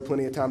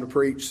plenty of time to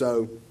preach.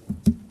 So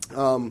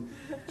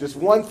just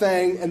one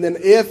thing. And then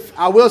if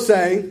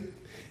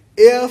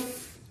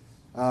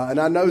and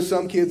I know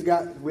some kids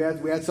we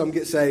had some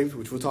get saved,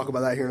 which we'll talk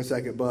about that here in a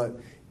second.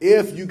 But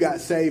if you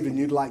got saved and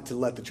you'd like to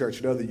let the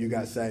church know that you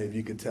got saved,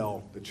 you could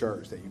tell the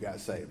church that you got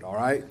saved. All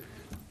right?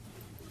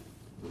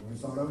 We're going to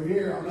start over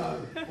here.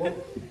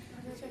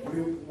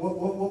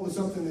 What was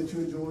something that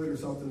you enjoyed or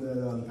something that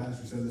the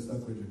pastor said that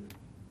stuck with you?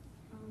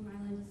 I liked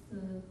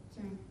the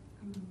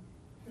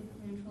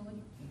land trolley.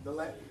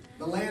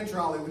 The land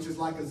trolley, which is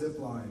like a zip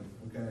line,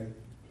 okay?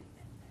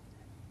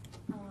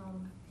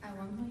 At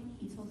one point,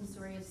 he told the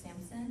story of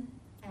Samson,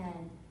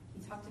 and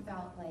he talked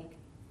about,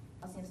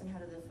 how Samson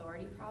had an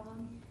authority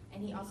problem,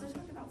 and he also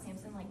talked about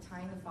Samson,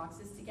 tying the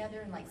foxes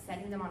together and,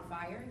 setting them on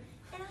fire,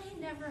 and I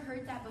had never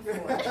heard that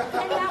before, and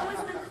that was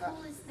the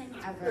coolest thing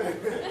ever.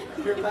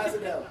 Here, pass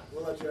it down.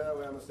 We'll let you know.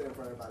 I'm going to stand in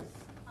front of everybody.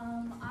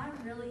 I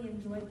really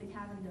enjoyed the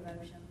cabin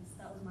devotions.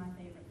 That was my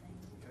favorite thing.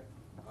 Okay.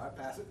 All right,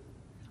 pass it.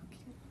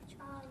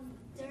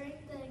 During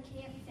the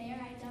camp fair,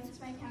 I dumped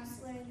my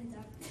counselor in the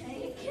duck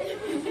tank.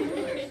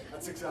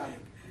 That's exciting.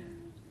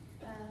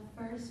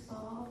 First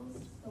falls,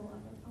 the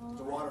waterfall.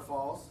 The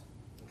waterfalls.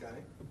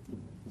 Okay.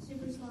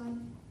 Super slide.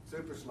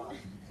 Super slide.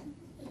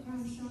 The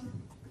craft shop.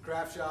 The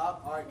craft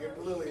shop. All right, give it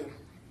to Lillian.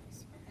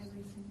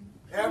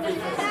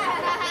 Everything.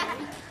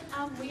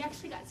 We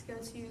actually got to go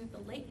to the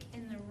lake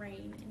in the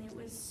rain, and it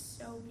was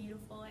so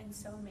beautiful and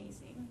so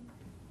amazing.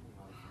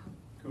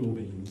 Cool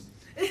beans.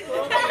 In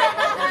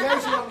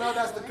case you don't know,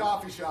 that's the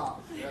coffee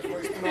shop. That's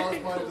where he spent all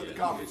his money, at the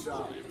coffee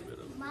shop.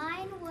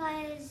 Mine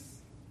was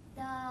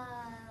the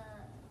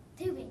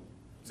tubing.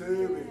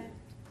 Tubing.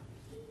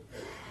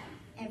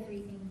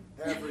 Everything.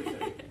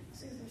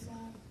 Super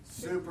slide.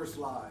 Super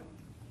slide.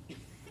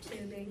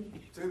 Tubing.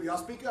 Tubing. Y'all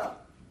speak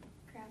up.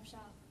 Craft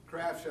shop.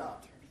 Craft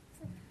shop.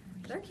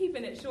 They're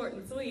keeping it short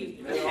and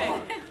sweet. They Okay.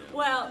 are.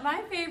 Well,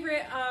 my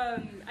favorite,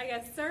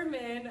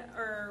 sermon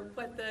or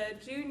what the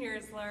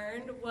juniors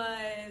learned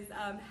was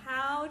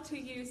how to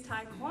use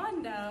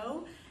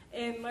Taekwondo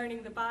in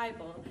learning the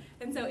Bible.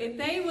 And so if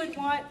they would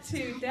want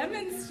to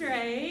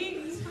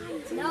demonstrate,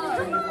 come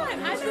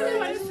on, I know they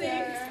want to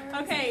sing.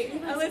 Okay,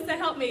 Alyssa,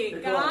 help me.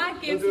 God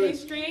gives me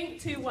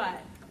strength to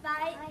what?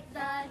 Fight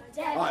the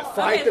devil. All right,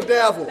 fight the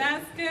devil.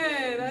 That's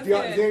good. That's Do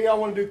good. y'all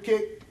want to do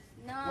kick?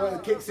 No. One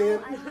of the kicks in?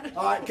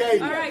 All right,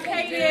 Katie. All right,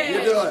 Katie.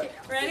 You do it.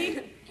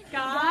 Ready?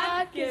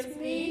 God gives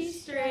me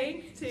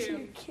strength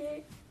to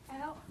kick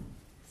out.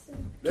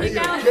 There you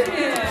go. out Kick, sin.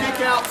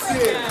 kick out sin.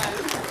 Yeah,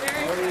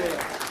 very Oh, good.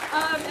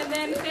 yeah. And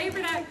then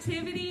favorite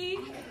activity.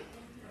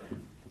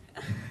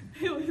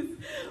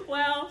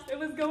 It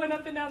was going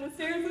up and down the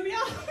stairs with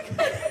y'all.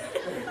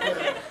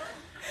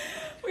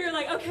 We were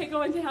like, okay,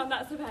 going down,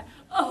 not so bad.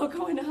 Oh,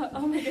 going up,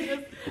 oh my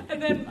goodness. And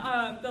then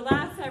the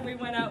last time we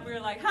went out, we were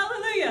like,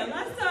 hallelujah,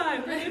 last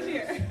time for this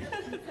year. So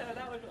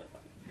that was really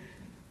fun.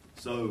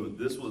 So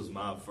this was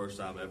my first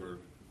time ever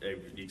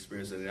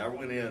experiencing it. I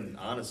went in,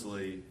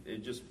 honestly,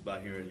 just by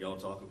hearing y'all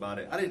talk about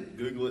it. I didn't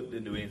Google it,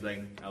 didn't do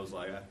anything. I was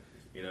like,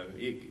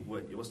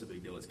 what's the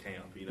big deal? It's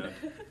camp,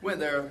 Went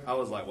there, I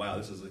was like, wow,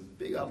 this is a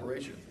big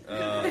operation.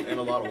 And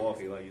a lot of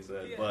walking, like you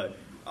said. Yeah. But,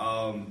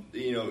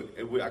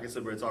 like I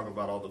said, we were talking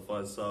about all the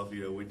fun stuff.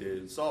 We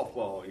did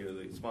softball,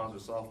 the sponsor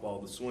softball,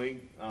 the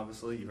swing,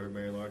 obviously. You heard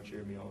Mary Lauren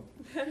cheer me on.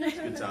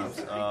 Good times.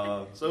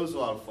 So it was a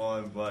lot of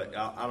fun. But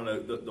I don't know,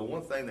 the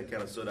one thing that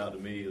kind of stood out to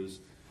me is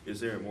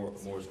hearing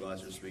Morris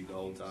Glasser speak the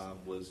whole time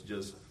was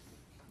just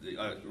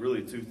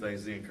really two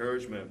things. The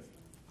encouragement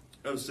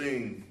of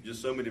seeing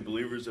just so many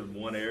believers in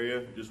one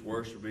area, just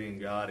worshiping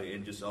God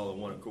and just all in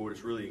one accord.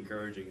 It's really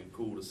encouraging and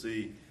cool to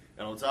see.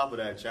 And on top of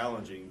that,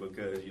 challenging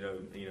because,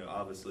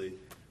 obviously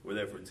we're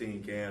there for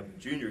teen camp,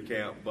 junior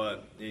camp,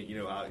 but,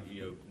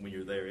 when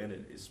you're there in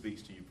it, it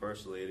speaks to you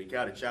personally. And it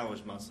kind of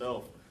challenged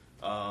myself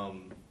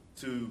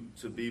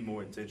to be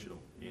more intentional,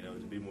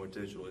 to be more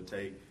intentional and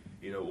take,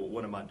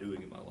 what am I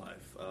doing in my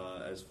life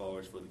as far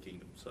as for the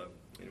kingdom. So,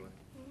 anyway.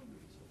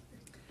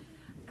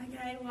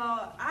 Okay,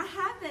 well, I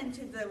have been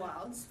to the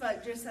Wilds,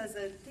 but just as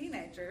a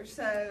teenager.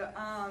 So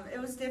it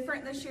was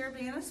different this year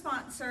being a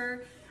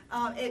sponsor.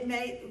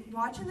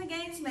 Watching the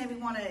games made me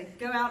want to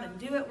go out and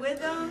do it with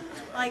them,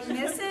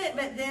 miss it,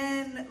 but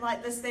then,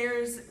 the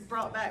stairs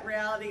brought back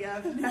reality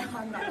of, no,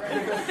 I'm not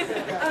ready.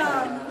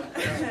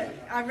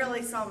 I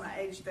really saw my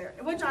age there,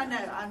 which I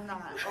know I'm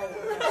not old.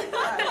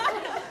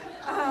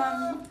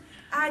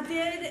 I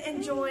did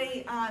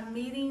enjoy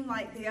meeting,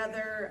 the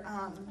other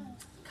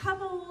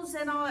couples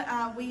and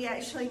all. We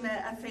actually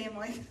met a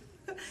family,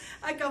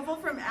 a couple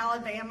from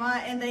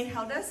Alabama, and they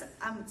held us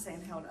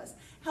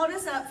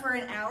up for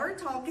an hour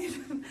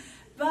talking,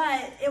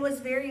 but it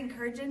was very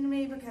encouraging to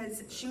me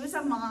because she was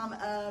a mom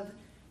of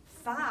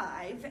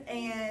 5,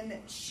 and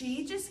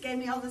she just gave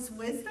me all this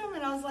wisdom,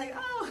 and I was like,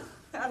 oh,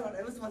 I don't know,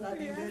 it was what I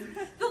needed.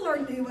 The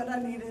Lord knew what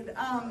I needed.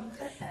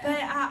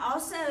 But I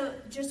also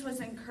just was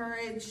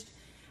encouraged.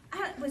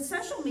 With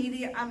social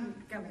media, I'm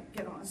going to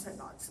get on a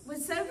soapbox.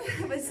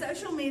 With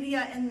social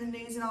media and the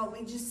news and all,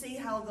 we just see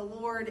how the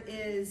Lord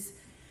is,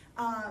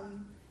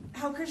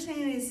 how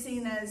Christianity is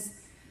seen as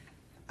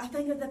I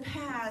think of the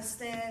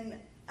past and,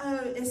 oh,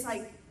 it's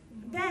like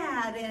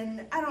bad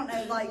and I don't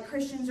know, like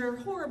Christians are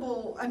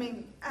horrible. I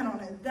mean, I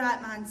don't know,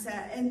 that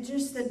mindset. And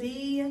just to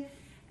be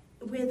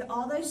with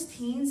all those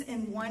teens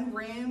in one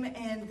room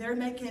and they're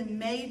making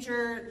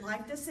major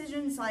life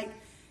decisions, like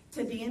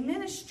to be in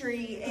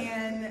ministry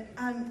and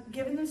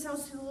giving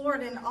themselves to the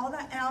Lord and all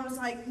that. And I was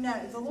like,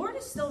 no, the Lord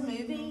is still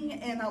moving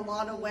in a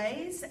lot of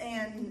ways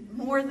and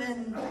more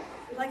than,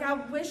 like, I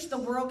wish the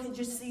world could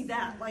just see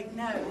that. Like,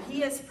 no,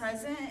 he is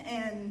present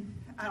and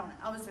I don't know,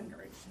 I was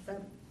encouraged.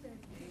 So.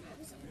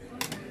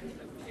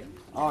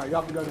 All right,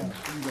 y'all can go down.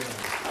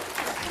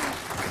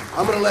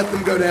 I'm going to let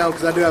them go down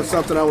because I do have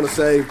something I want to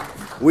say.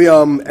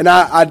 And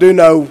I do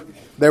know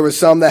there was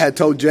some that had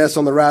told Jess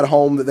on the ride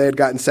home that they had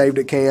gotten saved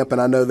at camp, and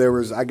I know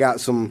I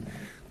got some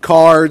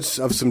cards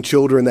of some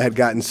children that had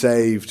gotten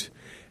saved.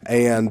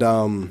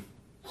 And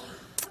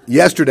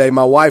yesterday,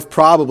 my wife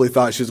probably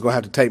thought she was going to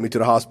have to take me to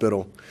the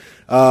hospital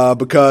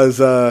because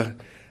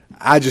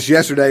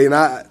yesterday, and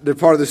the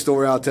part of the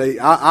story I'll tell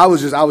you, I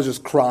was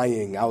just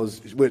crying.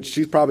 Which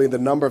she's probably, the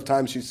number of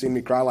times she's seen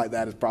me cry like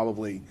that is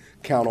probably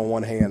count on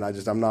one hand.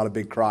 I'm not a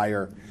big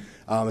crier,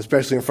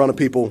 especially in front of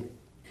people.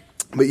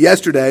 But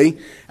yesterday,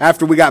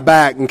 after we got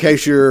back, in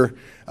case you're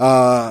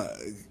don't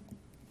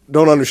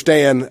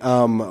understand,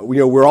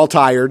 we're all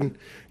tired.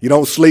 You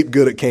don't sleep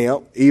good at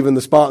camp. Even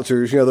the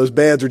sponsors, those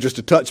beds are just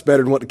a touch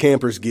better than what the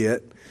campers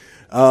get.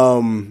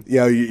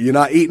 You're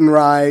not eating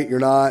right. You're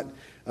not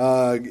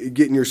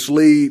getting your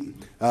sleep.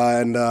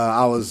 And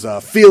I was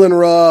feeling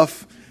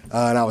rough,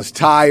 and I was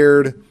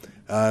tired.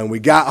 And we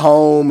got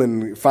home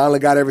and finally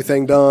got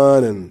everything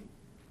done, and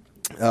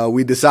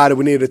we decided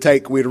we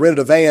had rented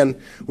a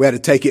van. We had to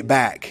take it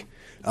back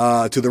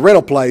to the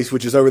rental place,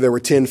 which is over there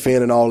where Tin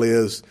Fin and all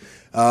is.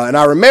 And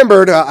I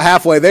remembered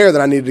halfway there that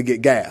I needed to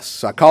get gas.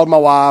 So I called my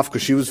wife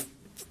because she was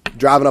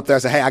driving up there. I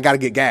said, hey, I got to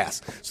get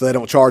gas so they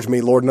don't charge me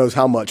Lord knows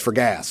how much for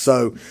gas.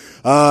 So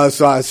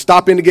I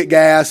stop in to get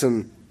gas,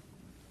 and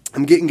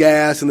I'm getting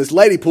gas, and this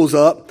lady pulls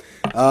up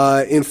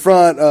in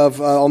front of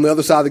on the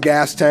other side of the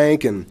gas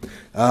tank, and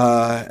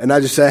I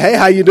just say, hey,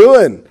 how you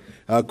doing?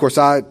 Of course,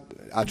 I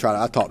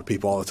talk to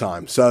people all the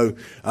time. So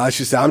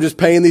she said, I'm just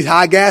paying these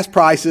high gas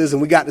prices.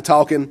 And we got to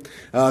talking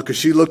because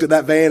she looked at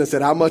that van and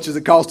said, how much does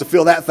it cost to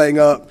fill that thing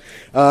up?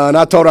 And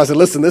I told her, I said,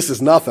 listen, this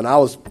is nothing. I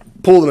was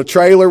pulling a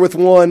trailer with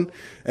one,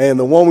 and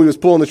the one we was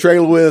pulling the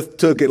trailer with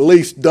took at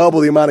least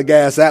double the amount of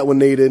gas that one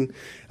needed.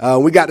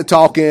 We got to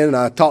talking, and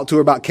I talked to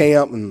her about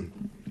camp, and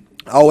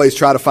I always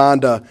try to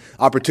find an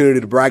opportunity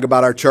to brag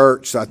about our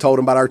church. So I told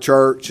them about our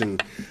church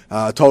and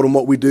told them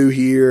what we do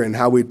here and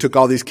how we took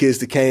all these kids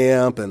to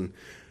camp. And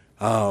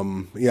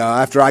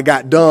after I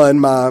got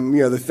done,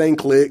 the thing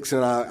clicks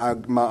and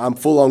I'm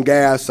full on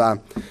gas. I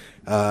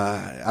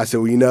said,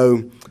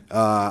 well,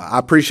 I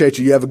appreciate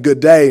you. You have a good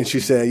day. And she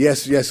said,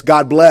 yes,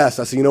 God bless.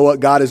 I said, you know what?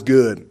 God is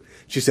good.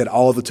 She said,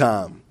 all the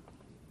time.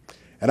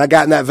 And I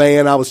got in that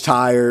van. I was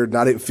tired and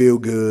I didn't feel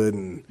good.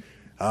 And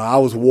I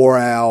was wore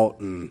out.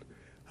 And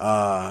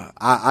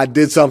I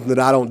did something that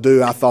I don't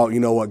do. I thought,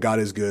 you know what? God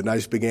is good. And I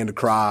just began to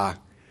cry.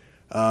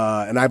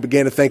 And I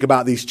began to think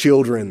about these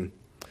children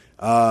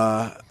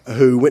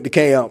who went to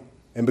camp,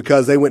 and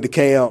because they went to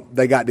camp,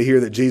 they got to hear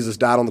that Jesus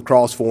died on the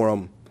cross for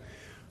them.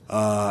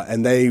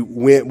 And they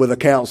went with a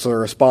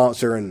counselor, a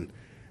sponsor, and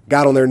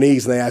got on their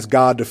knees, and they asked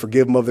God to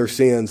forgive them of their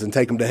sins and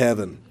take them to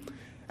heaven.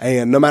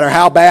 And no matter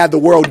how bad the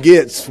world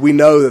gets, we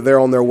know that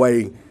they're on their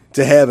way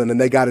to heaven, and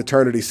they got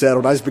eternity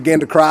settled. I just began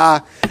to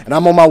cry, and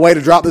I'm on my way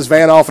to drop this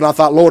van off, and I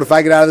thought, Lord, if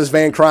I get out of this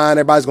van crying,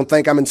 everybody's going to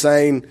think I'm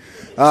insane.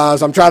 So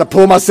I'm trying to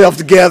pull myself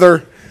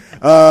together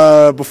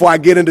before I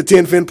get into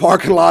Tin Fin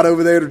parking lot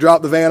over there to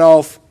drop the van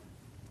off.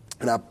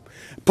 And I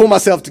pull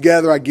myself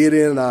together. I get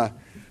in, and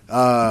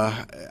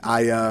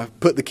I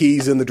put the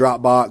keys in the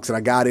drop box, and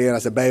I got in. I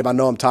said, babe, I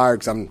know I'm tired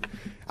because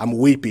I'm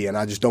weepy, and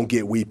I just don't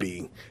get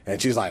weepy. And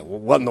she's like, well,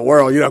 what in the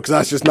world? Because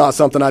that's just not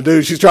something I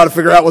do. She's trying to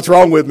figure out what's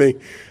wrong with me.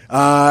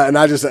 And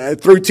I just,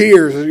 through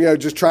tears,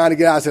 just trying to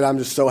get out, I said, I'm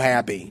just so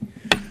happy.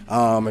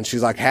 And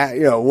she's like,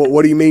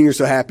 what do you mean you're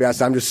so happy? I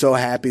said, I'm just so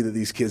happy that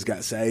these kids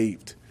got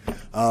saved.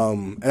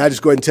 And I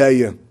just go ahead and tell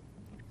you,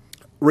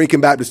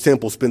 Rincon Baptist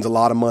Temple spends a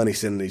lot of money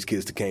sending these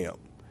kids to camp.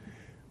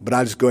 But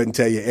I just go ahead and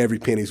tell you, every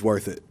penny's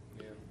worth it.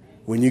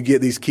 When you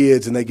get these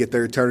kids and they get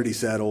their eternity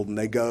settled and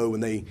they go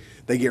and they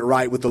get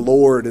right with the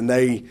Lord and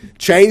they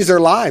change their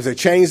lives, they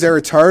change their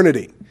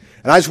eternity.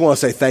 And I just want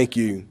to say thank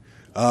you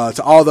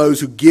to all those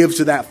who give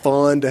to that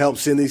fund to help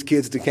send these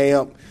kids to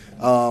camp.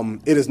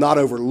 It is not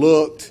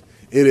overlooked.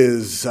 It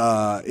is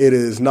not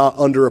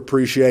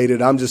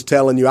underappreciated. I'm just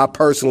telling you, I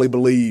personally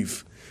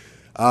believe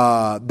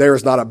there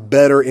is not a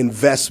better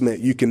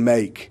investment you can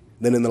make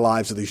than in the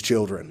lives of these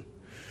children.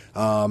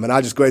 And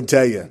I just go ahead and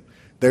tell you,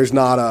 there's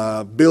not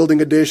a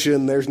building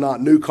addition, there's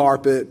not new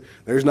carpet,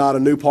 there's not a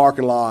new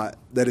parking lot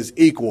that is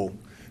equal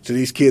to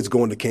these kids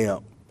going to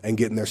camp and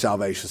getting their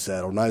salvation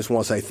settled. And I just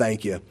want to say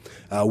thank you.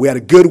 We had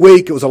a good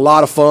week. It was a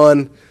lot of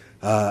fun,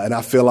 and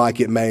I feel like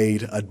it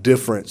made a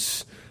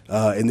difference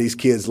in these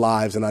kids'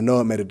 lives, and I know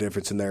it made a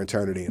difference in their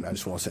eternity, and I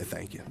just want to say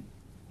thank you.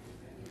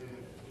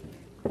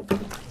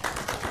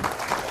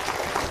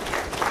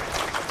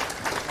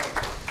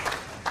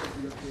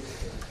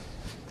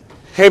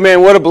 Hey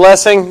man, what a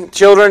blessing.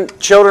 Children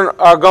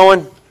are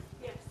going.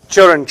 Yes.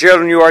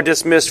 Children, you are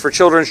dismissed for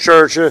Children's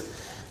Church. There's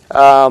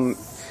a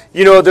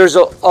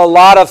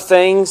lot of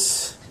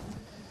things,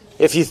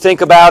 if you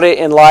think about it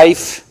in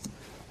life,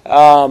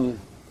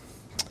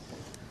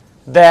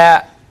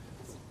 that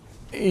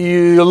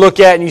you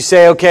look at and you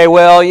say, okay,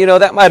 well,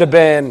 that might have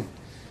been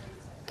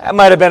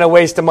a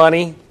waste of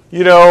money,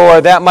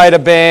 or that might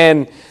have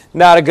been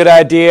not a good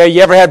idea.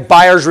 You ever had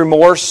buyer's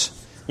remorse?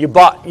 You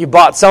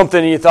bought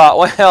something and you thought,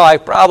 well, I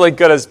probably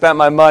could have spent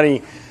my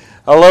money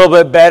a little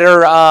bit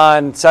better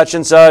on such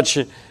and such.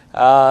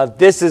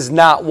 This is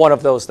not one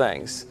of those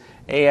things.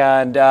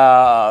 And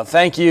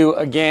thank you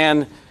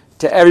again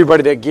to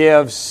everybody that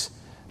gives.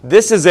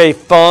 This is a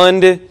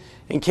fund.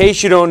 In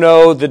case you don't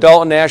know, the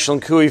Dalton National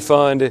and Cooey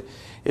Fund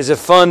is a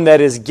fund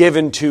that is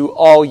given to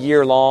all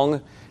year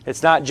long.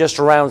 It's not just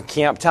around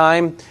camp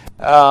time.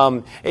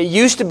 It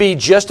used to be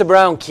just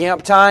around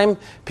camp time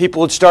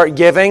people would start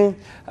giving,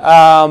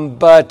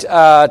 but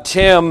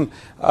Tim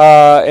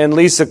and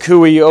Lisa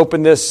Cooey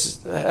opened this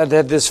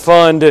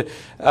fund,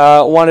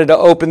 wanted to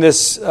open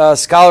this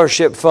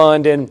scholarship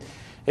fund, and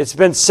it's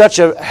been such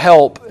a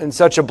help and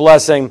such a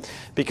blessing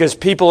because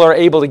people are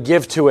able to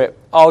give to it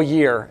all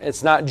year.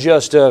 It's not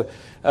just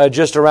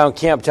around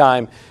camp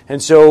time,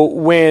 and so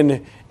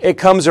when it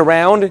comes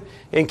around,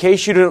 in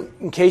case you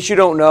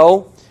don't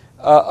know,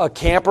 a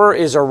camper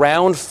is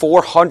around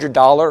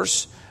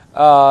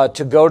 $400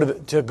 to go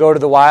to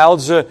the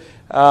wilds, and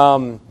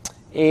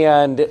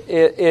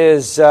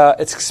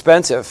it's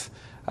expensive.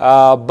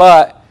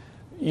 But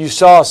you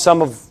saw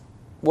some of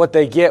what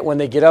they get when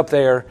they get up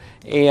there,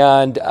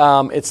 and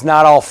it's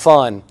not all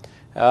fun.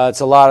 It's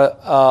a lot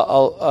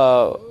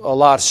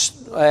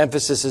of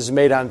emphasis is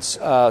made on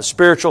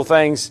spiritual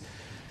things.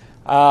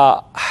 As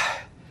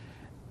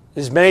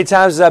many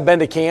times as I've been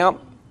to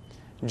camp,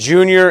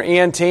 junior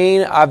and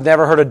teen, I've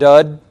never heard a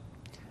dud.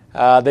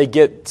 They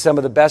get some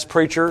of the best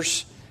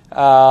preachers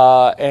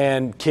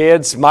and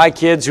kids. My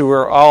kids who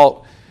are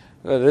all,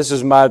 this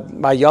is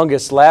my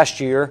youngest last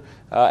year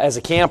as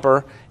a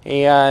camper,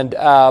 and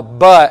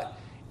but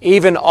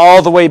even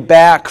all the way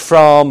back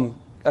from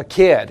a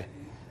kid,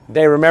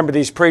 they remember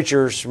these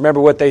preachers,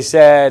 remember what they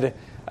said,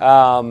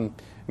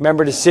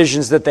 remember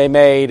decisions that they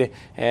made,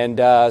 and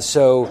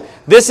so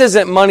this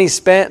isn't money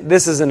spent.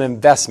 This is an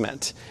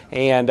investment,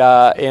 and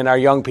in our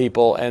young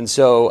people, and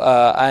so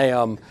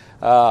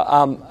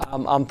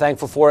I'm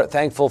thankful for it.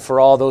 Thankful for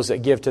all those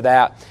that give to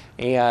that,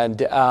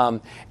 and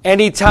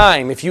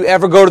anytime if you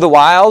ever go to the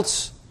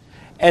wilds,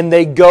 and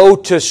they go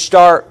to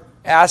start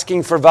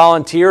asking for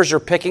volunteers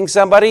or picking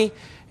somebody,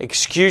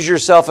 excuse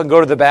yourself and go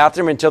to the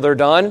bathroom until they're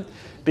done,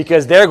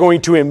 because they're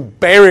going to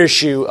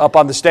embarrass you up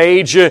on the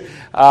stage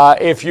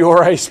if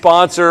you're a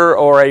sponsor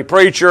or a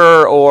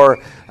preacher or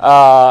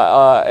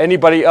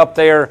anybody up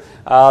there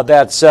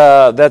that's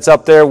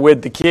up there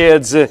with the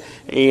kids.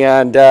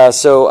 And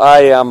so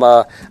I am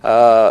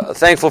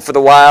thankful for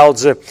the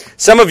wilds.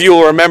 Some of you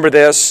will remember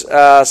this.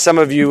 Some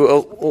of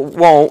you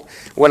won't.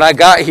 When I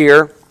got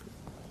here,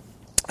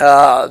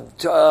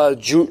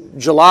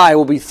 July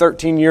will be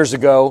 13 years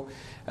ago,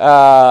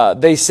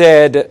 they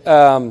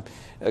said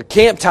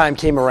camp time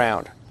came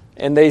around,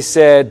 and they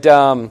said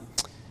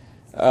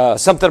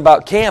something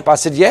about camp. I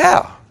said,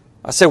 yeah.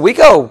 I said, we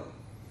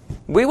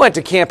went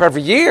to camp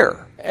every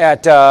year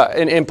at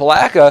in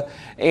Palatka,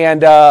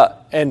 and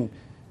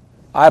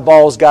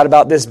eyeballs got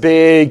about this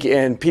big,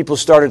 and people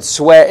started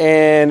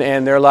sweating,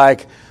 and they're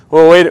like,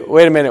 well,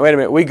 wait a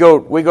minute. We go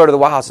to the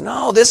wilds.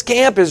 No, this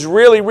camp is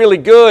really, really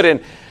good.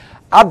 And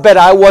I bet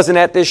I wasn't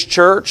at this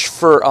church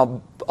for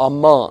a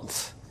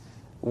month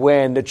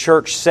when the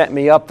church sent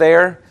me up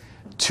there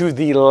to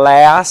the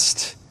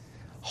last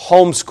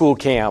homeschool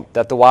camp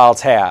that the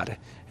Wilds had.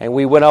 And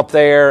we went up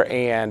there,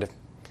 and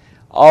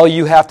all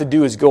you have to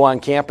do is go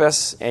on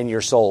campus, and you're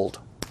sold.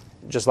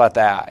 Just like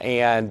that.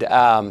 And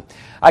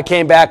I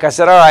came back, I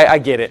said, all right, I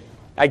get it.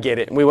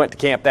 And we went to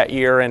camp that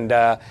year, and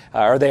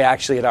or they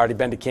actually had already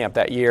been to camp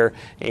that year,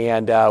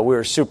 and we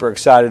were super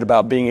excited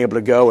about being able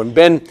to go. And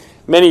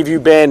many of you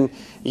been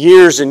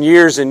years and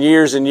years and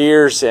years and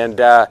years, and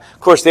of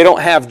course they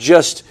don't have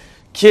just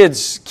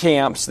kids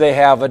camps; they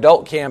have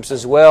adult camps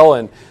as well,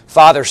 and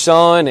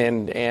father-son,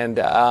 and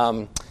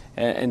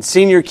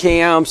senior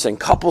camps, and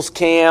couples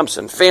camps,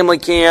 and family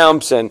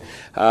camps, and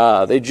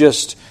they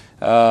just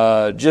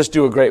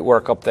do a great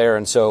work up there.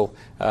 And so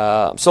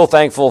I'm so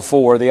thankful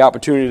for the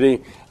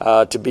opportunity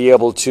to be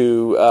able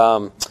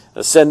to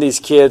send these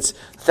kids.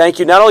 Thank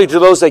you not only to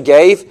those that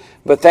gave,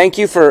 but thank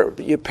you for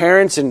your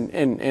parents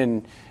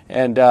and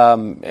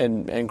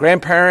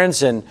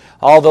grandparents and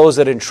all those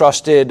that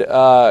entrusted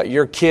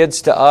your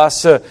kids to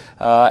us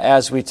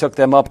as we took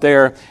them up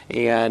there.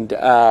 And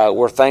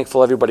we're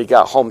thankful everybody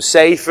got home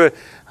safe.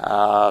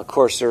 Of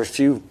course, there are a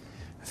few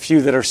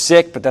that are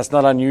sick, but that's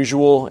not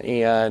unusual.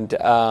 And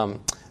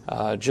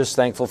just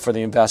thankful for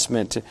the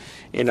investment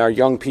in our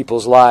young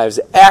people's lives.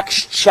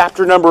 Acts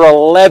chapter number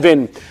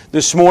 11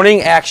 this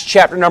morning. Acts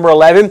chapter number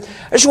 11.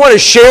 I just want to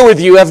share with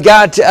you, I've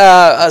got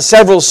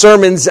several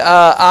sermons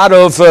out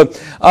of the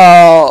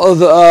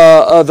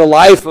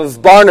life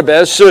of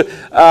Barnabas,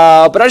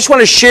 but I just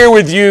want to share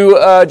with you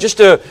just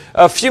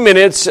a few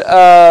minutes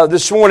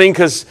this morning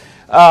because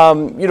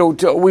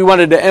we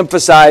wanted to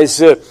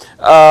emphasize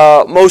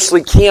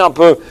mostly camp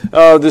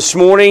this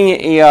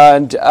morning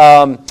and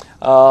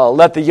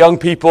let the young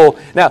people.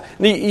 Now,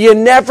 you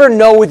never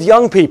know with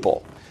young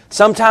people.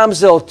 Sometimes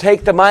they'll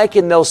take the mic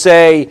and they'll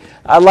say,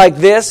 I like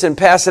this, and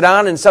pass it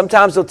on. And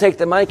sometimes they'll take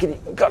the mic and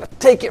you've got to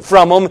take it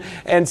from them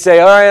and say,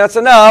 all right, that's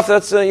enough.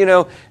 That's,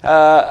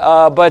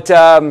 but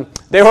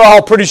they were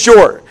all pretty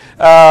short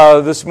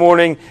this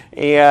morning.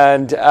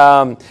 And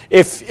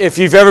if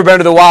you've ever been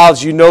to the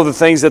Wilds, you know the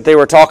things that they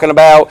were talking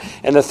about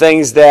and the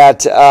things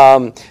that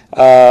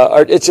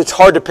it's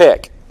hard to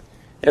pick.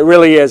 It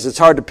really is. It's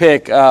hard to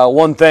pick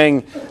one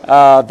thing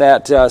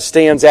that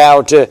stands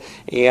out.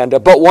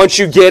 But once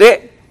you get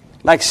it,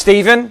 like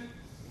Stephen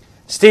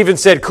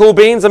said cool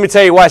beans. Let me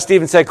tell you why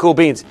Stephen said cool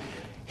beans.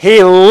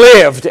 He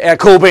lived at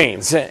Cool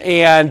Beans.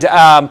 And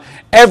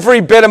every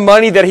bit of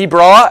money that he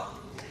brought,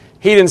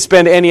 he didn't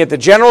spend any at the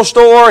general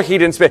store. He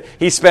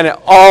spent it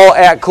all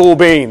at Cool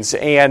Beans.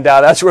 And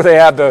that's where they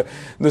have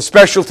the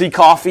specialty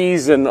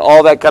coffees and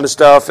all that kind of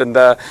stuff. And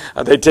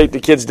they take the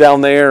kids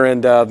down there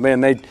and,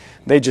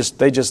 They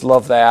just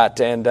love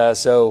that, and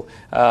so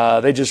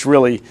they just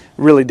really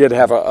did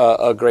have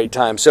a great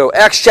time. So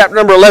Acts chapter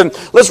number 11.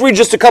 Let's read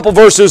just a couple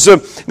verses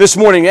this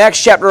morning.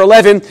 Acts chapter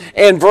 11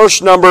 and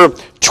verse number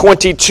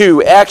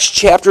 22. Acts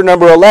chapter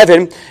number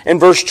 11 and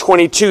verse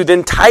 22.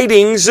 Then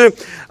tidings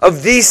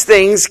of these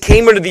things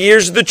came into the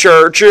ears of the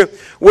church,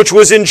 which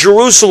was in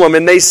Jerusalem,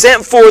 and they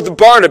sent forth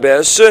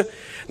Barnabas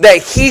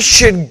that he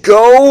should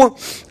go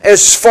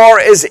as far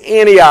as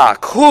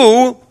Antioch,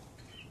 who,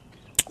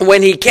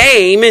 when he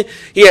came,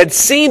 he had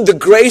seen the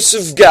grace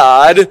of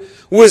God,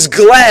 was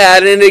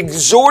glad, and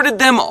exhorted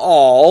them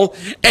all,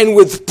 and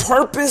with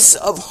purpose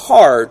of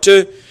heart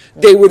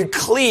they would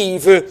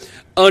cleave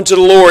unto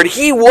the Lord.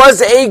 He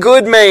was a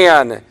good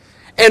man,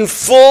 and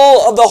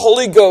full of the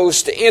Holy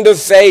Ghost and of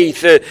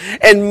faith,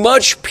 and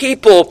much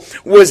people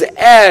was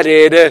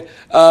added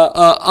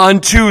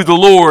unto the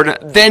Lord.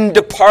 Then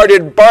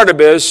departed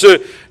Barnabas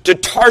to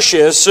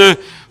Tarshish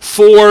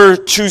for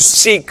to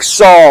seek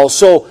Saul.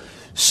 So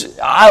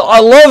I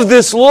love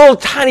this little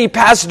tiny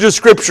passage of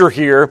Scripture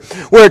here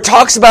where it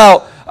talks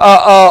about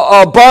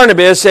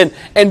Barnabas,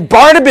 and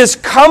Barnabas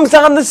comes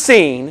on the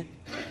scene,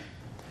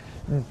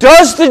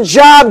 does the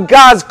job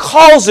God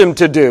calls him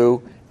to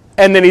do,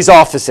 and then he's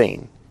off the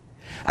scene.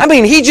 I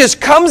mean, he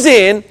just comes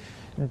in,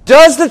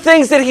 does the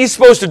things that he's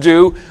supposed to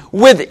do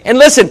and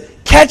listen,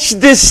 catch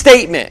this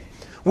statement,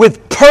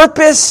 with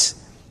purpose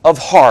of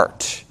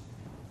heart.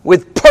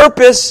 With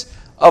purpose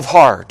of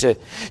heart.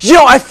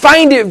 I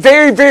find it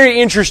very, very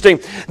interesting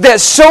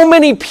that so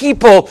many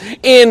people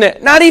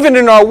not even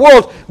in our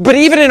world, but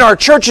even in our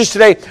churches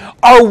today,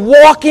 are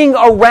walking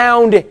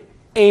around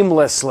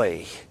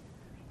aimlessly.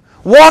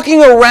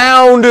 Walking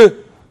around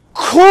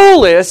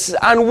clueless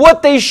on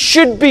what they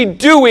should be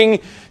doing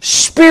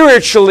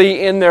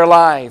spiritually in their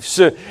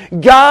lives.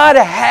 God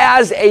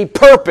has a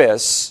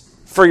purpose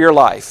for your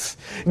life.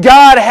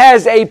 God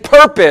has a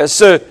purpose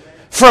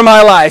for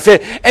my life.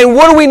 And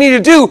what do we need to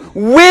do?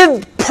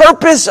 With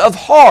purpose of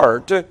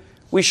heart,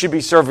 we should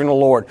be serving the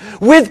Lord.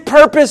 With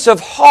purpose of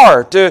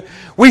heart,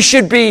 we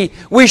should be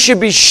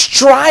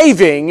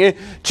striving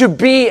to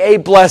be a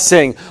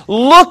blessing.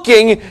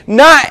 Looking,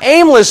 not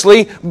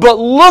aimlessly, but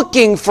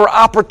looking for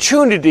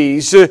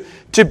opportunities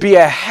to be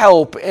a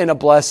help and a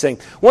blessing.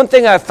 One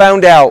thing I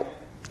found out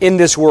in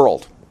this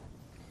world,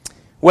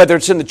 whether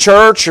it's in the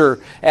church or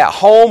at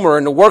home or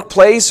in the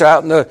workplace or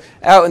out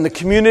in the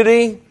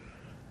community,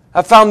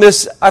 I found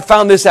this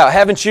out,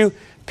 haven't you?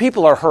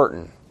 People are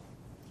hurting.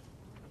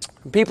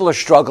 People are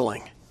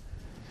struggling.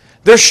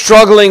 They're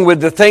struggling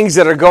with the things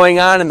that are going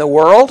on in the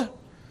world.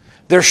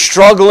 They're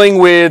struggling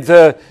with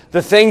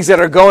the things that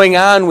are going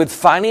on with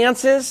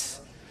finances.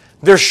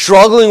 They're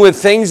struggling with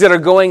things that are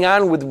going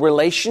on with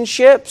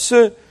relationships.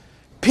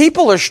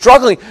 People are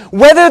struggling.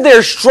 Whether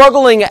they're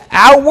struggling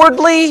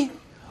outwardly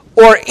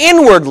or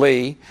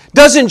inwardly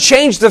doesn't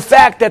change the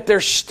fact that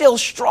they're still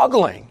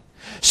struggling.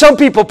 Some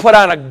people put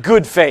on a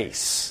good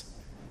face.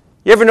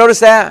 You ever notice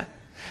that?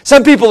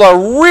 Some people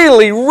are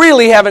really,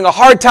 really having a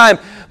hard time,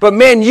 but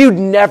man, you'd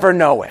never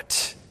know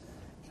it.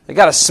 They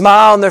got a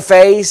smile on their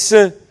face.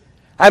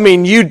 I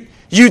mean, you'd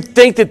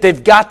think that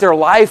they've got their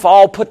life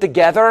all put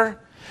together.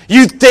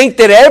 You'd think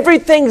that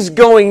everything's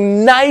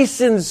going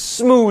nice and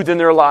smooth in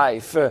their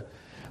life.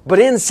 But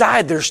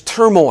inside there's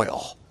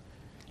turmoil.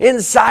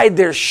 Inside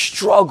there's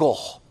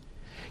struggle.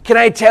 Can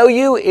I tell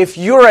you, if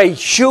you're a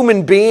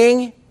human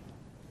being,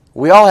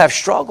 we all have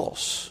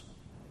struggles.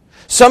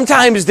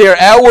 Sometimes they're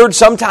outward,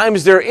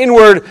 sometimes they're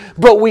inward,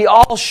 but we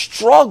all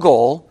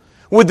struggle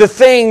with the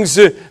things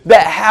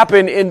that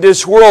happen in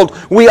this world.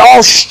 We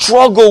all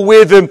struggle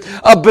with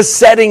a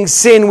besetting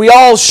sin. We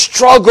all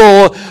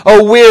struggle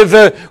with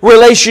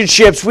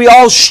relationships. We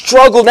all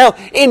struggle now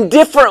in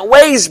different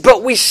ways,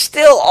 but we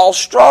still all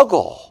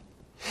struggle.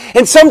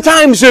 And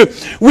sometimes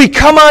we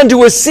come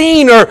onto a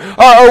scene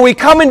or we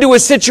come into a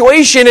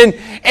situation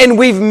and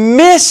we've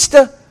missed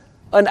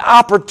an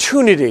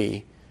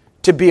opportunity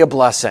to be a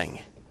blessing.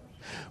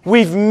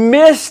 We've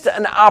missed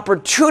an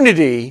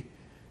opportunity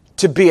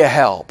to be a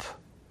help.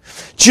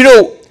 Do you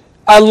know,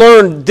 I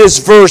learned this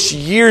verse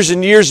years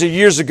and years and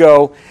years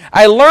ago.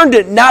 I learned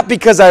it not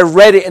because I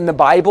read it in the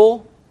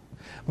Bible,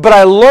 but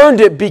I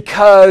learned it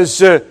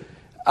because it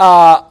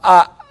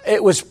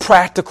was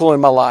practical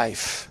in my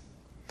life.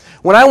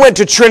 When I went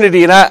to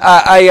Trinity and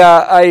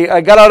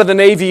I got out of the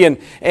Navy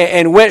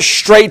and went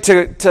straight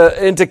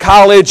into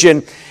college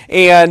and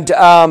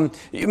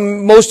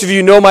most of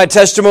you know my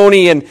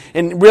testimony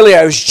and really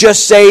I was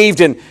just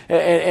saved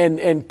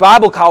and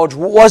Bible college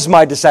was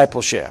my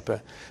discipleship.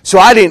 So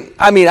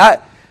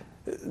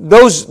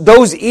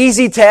those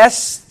easy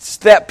tests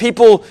that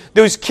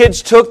those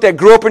kids took that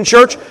grew up in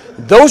church,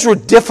 those were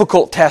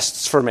difficult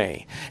tests for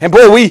me. And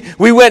boy,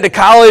 we went to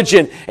college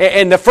and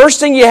the first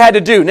thing you had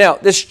to do, now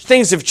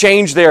things have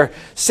changed there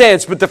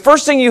since, but the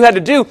first thing you had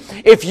to do,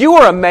 if you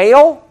were a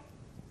male,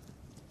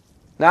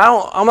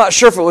 now I'm not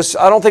sure if it was,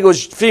 I don't think it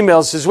was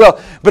females as well,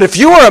 but if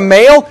you were a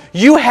male,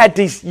 you had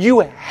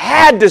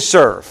to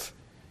serve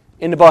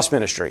in the bus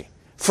ministry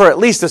for at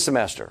least a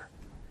semester.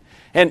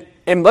 And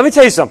let me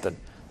tell you something,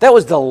 that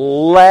was the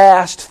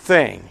last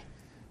thing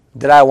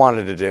that I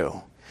wanted to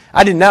do.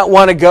 I did not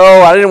want to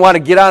go. I didn't want to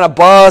get on a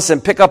bus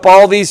and pick up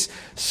all these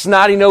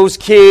snotty-nosed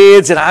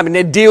kids and having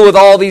to deal with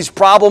all these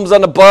problems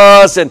on the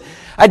bus. And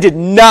I did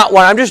not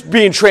want, I'm just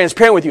being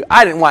transparent with you,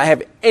 I didn't want to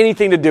have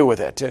anything to do with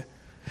it.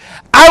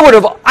 I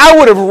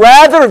would have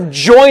rather have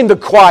joined the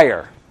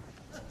choir.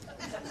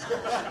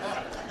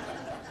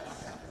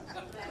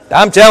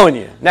 I'm telling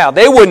you. Now,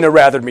 they wouldn't have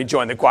rather me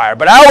join the choir,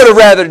 but I would have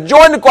rather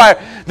joined the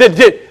choir than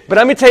did. But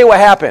let me tell you what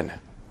happened.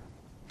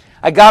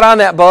 I got on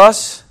that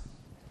bus,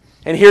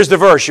 and here's the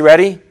verse. You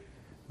ready?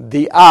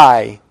 The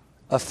eye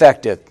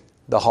affecteth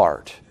the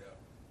heart.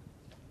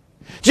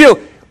 You know,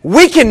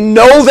 we can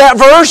know that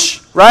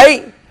verse,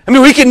 right? I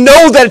mean, we can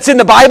know that it's in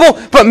the Bible,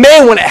 but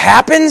man, when it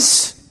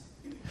happens,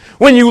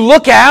 when you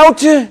look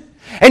out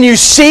and you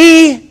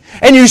see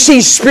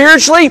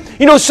spiritually,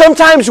 you know,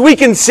 sometimes we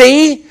can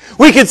see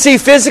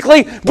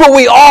physically, but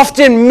we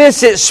often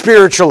miss it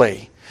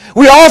spiritually.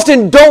 We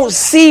often don't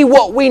see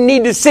what we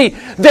need to see.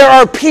 There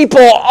are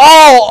people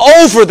all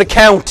over the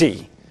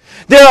county.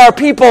 There are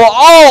people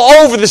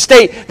all over the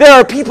state. There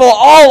are people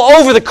all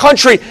over the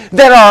country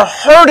that are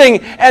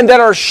hurting and that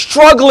are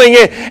struggling.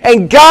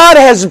 And God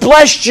has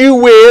blessed you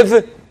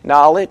with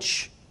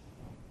knowledge.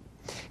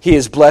 He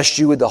has blessed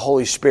you with the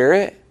Holy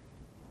Spirit.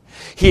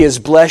 He has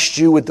blessed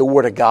you with the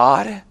Word of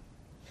God.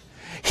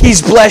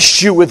 He's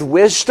blessed you with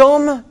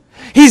wisdom.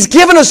 He's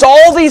given us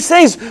all these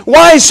things.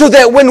 Why? So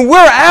that when we're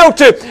out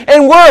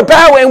and we're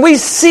about and we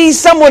see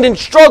someone in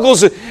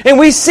struggles and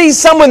we see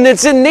someone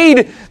that's in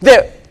need,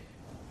 that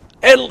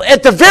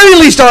at the very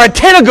least our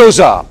antenna goes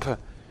up.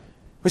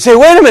 We say,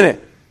 wait a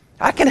minute,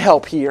 I can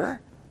help here.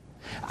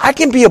 I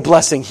can be a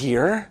blessing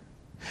here.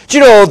 Do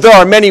you know there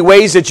are many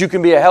ways that you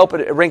can be a help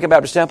at Rankin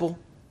Baptist Temple?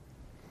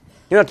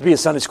 You don't have to be a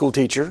Sunday school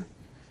teacher.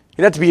 You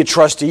don't have to be a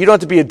trustee. You don't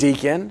have to be a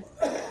deacon.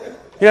 You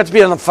don't have to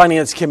be on the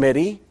finance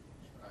committee.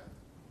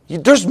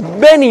 There's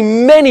many,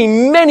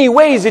 many, many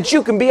ways that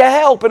you can be a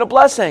help and a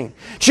blessing.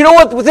 Do you know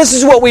what? This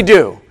is what we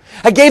do.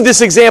 I gave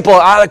this example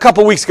a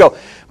couple weeks ago,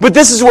 but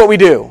this is what we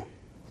do.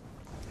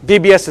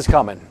 VBS is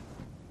coming.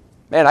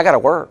 Man, I got to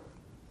work.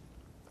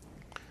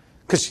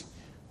 Because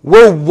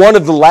we're one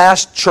of the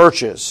last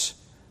churches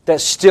that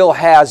still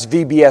has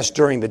VBS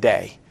during the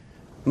day.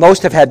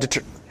 Most have had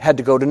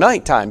to go to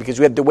nighttime because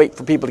we had to wait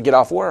for people to get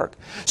off work.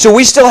 So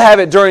we still have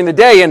it during the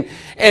day,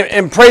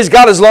 and praise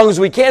God, as long as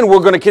we can,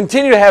 we're going to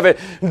continue to have it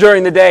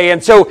during the day.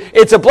 And so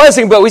it's a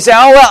blessing, but we say,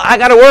 oh, well, I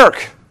got to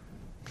work.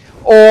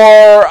 Or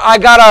I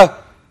got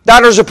a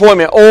doctor's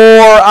appointment. Or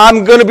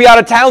I'm going to be out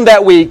of town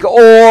that week.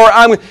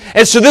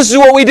 And so this is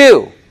what we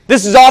do.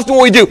 This is often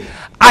what we do.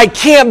 I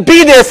can't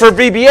be there for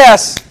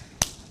VBS.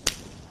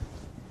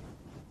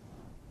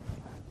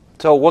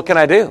 So what can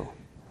I do?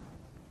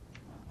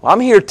 Well, I'm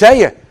here to tell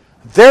you,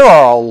 there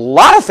are a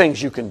lot of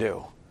things you can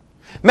do.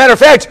 Matter of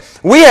fact,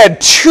 we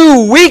had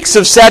 2 weeks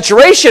of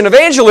saturation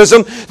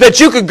evangelism that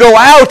you could go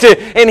out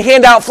and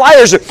hand out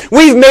flyers.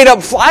 We've made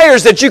up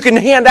flyers that you can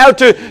hand out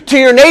to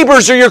your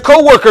neighbors or your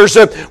coworkers.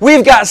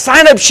 We've got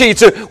sign-up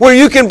sheets where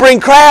you can bring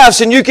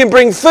crafts and you can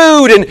bring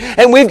food.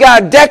 And we've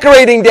got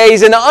decorating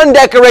days and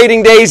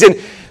undecorating days. And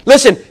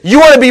listen, you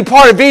want to be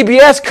part of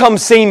VBS, come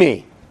see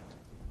me.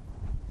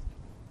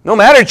 No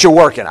matter that you're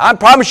working, I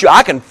promise you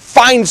I can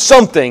find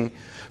something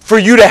for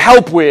you to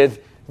help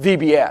with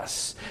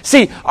VBS.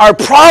 See, our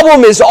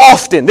problem is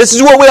often, this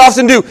is what we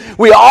often do,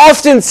 we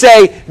often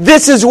say,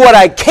 this is what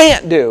I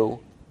can't do,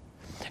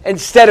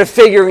 instead of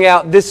figuring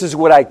out this is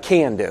what I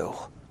can do.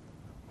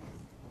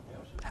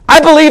 I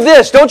believe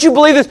this. Don't you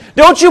believe this?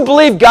 Don't you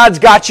believe God's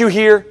got you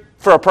here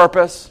for a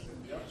purpose?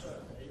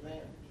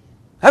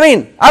 I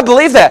mean, I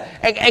believe that.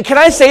 And can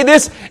I say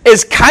this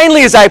as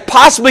kindly as I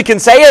possibly can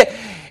say it?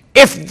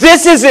 If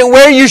this isn't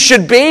where you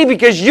should be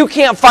because you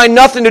can't find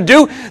nothing to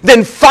do,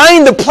 then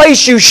find the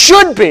place you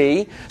should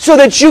be so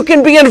that you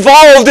can be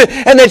involved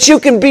and that you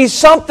can be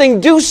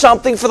something, do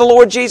something for the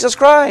Lord Jesus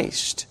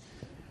Christ.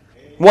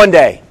 One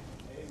day.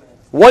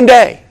 One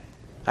day.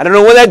 I don't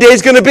know when that day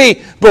is going to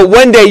be, but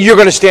one day you're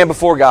going to stand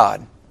before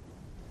God.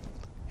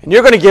 And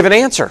you're going to give an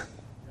answer.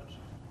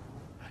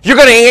 You're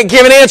going to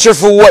give an answer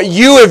for what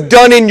you have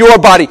done in your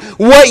body,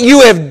 what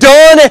you have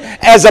done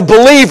as a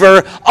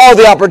believer, all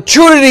the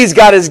opportunities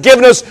God has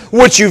given us,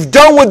 what you've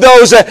done with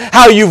those,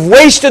 how you've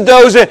wasted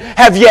those.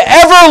 Have you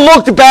ever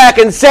looked back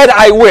and said,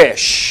 I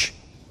wish?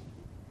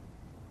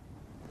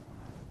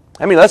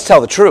 I mean, let's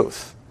tell the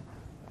truth.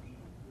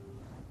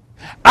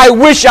 I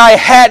wish I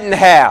hadn't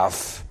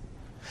have.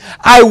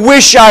 I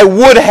wish I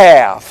would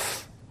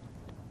have.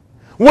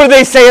 What do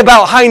they say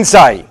about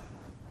hindsight?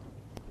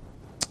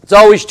 It's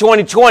always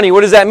 20/20.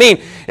 What does that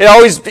mean?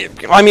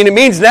 It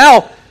means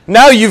now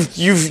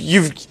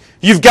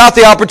you've got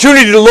the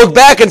opportunity to look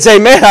back and say,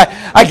 man,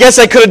 I guess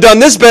I could have done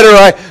this better, or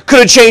I could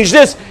have changed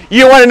this.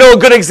 You want to know a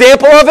good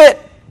example of it?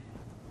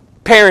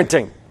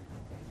 Parenting.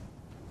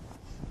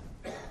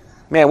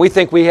 Man, we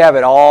think we have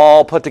it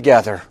all put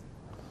together.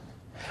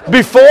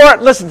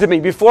 Listen to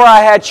me, before I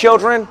had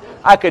children,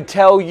 I could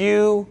tell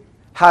you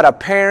how to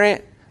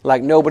parent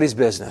like nobody's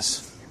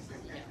business.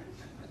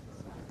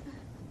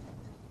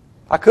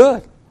 I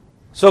could.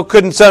 So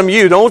couldn't some of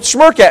you. Don't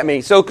smirk at me.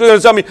 So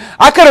couldn't some of you.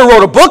 I could have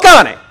wrote a book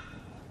on it.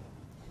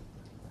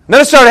 And then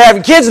I started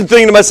having kids and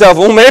thinking to myself,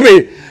 well,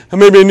 maybe I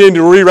need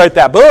to rewrite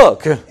that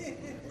book.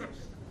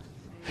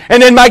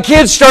 And then my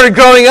kids started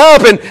growing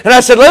up, and I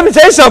said, let me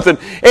tell you something.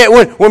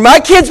 When my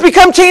kids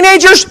become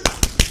teenagers,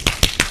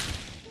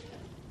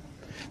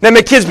 then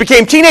my kids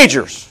became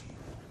teenagers.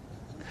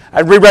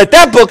 I'd rewrite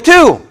that book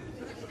too.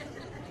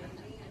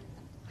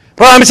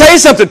 But I'm going to tell you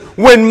something.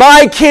 When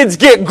my kids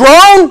get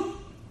grown,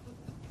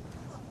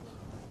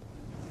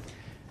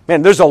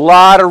 man, there's a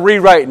lot of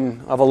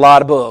rewriting of a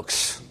lot of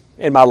books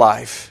in my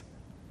life.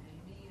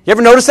 You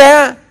ever notice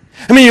that?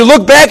 I mean, you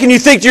look back and you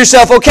think to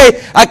yourself,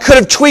 okay, I could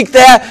have tweaked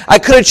that, I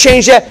could have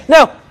changed that.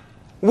 No,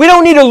 we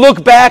don't need to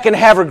look back and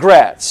have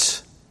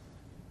regrets.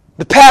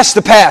 The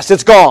past,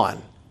 it's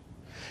gone.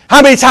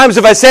 How many times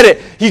have I said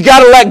it? You got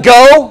to let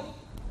go.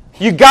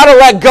 You got to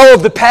let go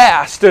of the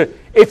past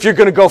if you're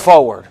going to go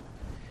forward.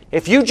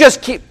 If you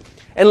just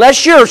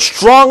unless you're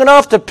strong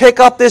enough to pick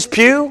up this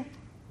pew,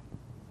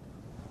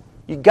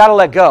 you got to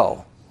let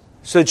go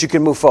so that you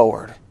can move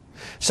forward.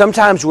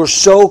 Sometimes we're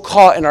so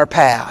caught in our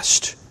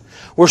past.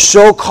 We're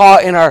so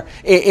caught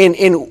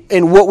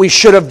in what we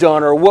should have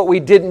done or what we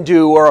didn't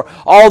do or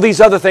all these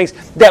other things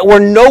that we're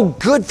no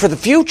good for the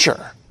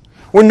future.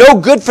 We're no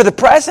good for the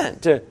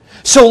present.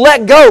 So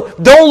let go.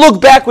 Don't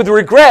look back with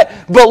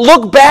regret, but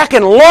look back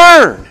and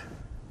learn.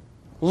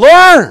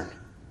 Learn.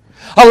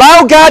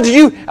 Allow God to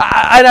use.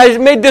 I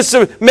made this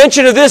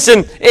mention of this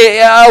in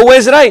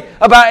Wednesday night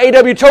about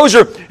A.W.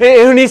 Tozer,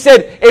 and he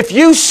said, if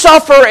you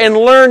suffer and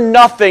learn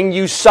nothing,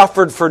 you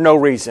suffered for no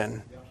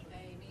reason.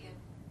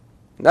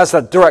 That's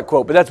a direct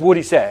quote, but that's what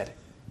he said.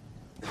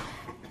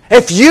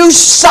 If you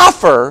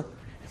suffer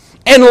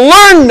and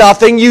learn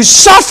nothing, you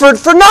suffered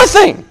for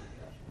nothing.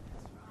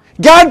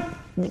 God,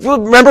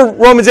 remember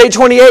Romans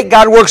 8:28,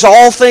 God works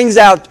all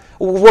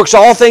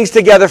things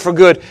together for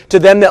good to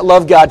them that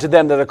love God, to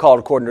them that are called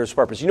according to His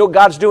purpose. You know what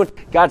God's doing?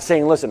 God's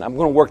saying, listen, I'm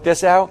going to work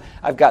this out.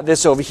 I've got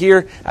this over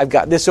here. I've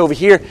got this over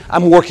here.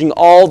 I'm working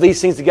all these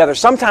things together.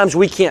 Sometimes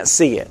we can't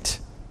see it.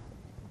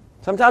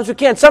 Sometimes we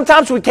can.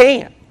 Sometimes we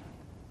can't.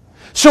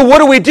 So what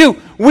do?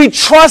 We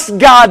trust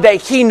God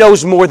that He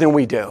knows more than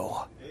we do.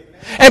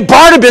 And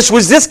Barnabas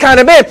was this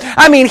kind of man.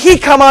 I mean, he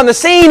come on the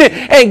scene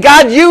and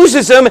God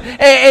uses him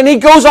and he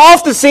goes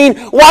off the scene.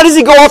 Why does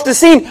he go off the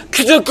scene?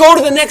 To go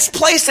to the next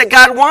place that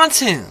God wants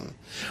him.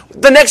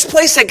 The next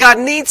place that God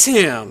needs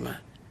him.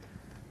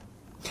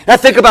 I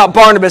think about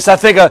Barnabas. I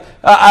think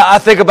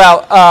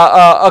about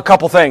a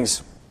couple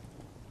things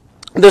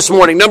this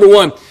morning. Number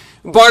one,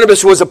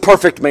 Barnabas was a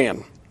perfect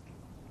man.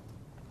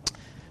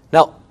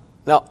 Now,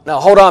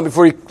 hold on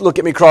before you look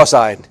at me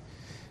cross-eyed.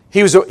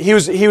 He was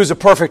a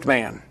perfect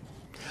man.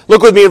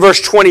 Look with me in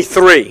verse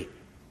 23.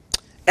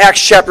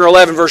 Acts chapter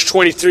 11, verse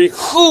 23.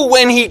 Who,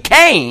 when he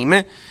came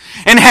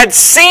and had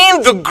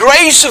seen the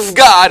grace of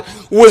God,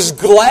 was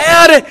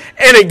glad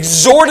and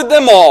exhorted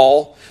them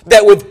all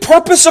that with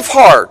purpose of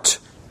heart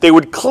they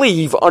would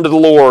cleave unto the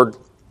Lord.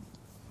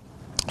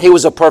 He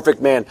was a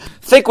perfect man.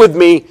 Think with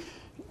me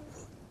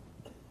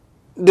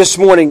this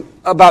morning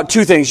about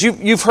two things.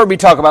 You've heard me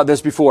talk about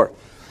this before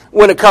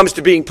when it comes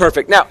to being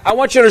perfect. Now, I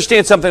want you to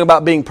understand something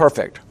about being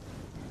perfect.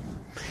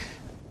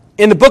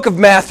 In the book of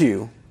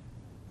Matthew,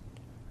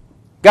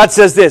 God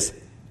says this,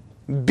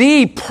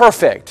 be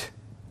perfect,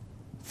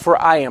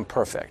 for I am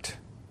perfect.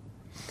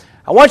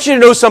 I want you to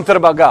know something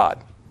about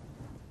God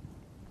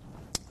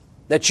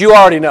that you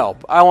already know.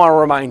 I want to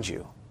remind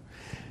you.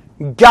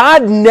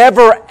 God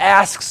never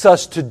asks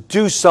us to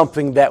do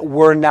something that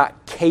we're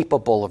not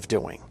capable of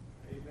doing.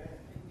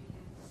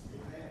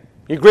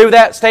 You agree with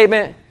that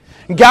statement?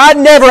 God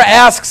never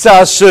asks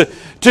us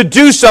to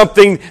do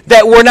something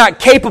that we're not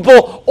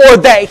capable or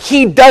that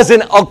He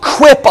doesn't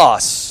equip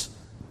us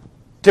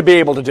to be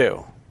able to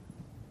do.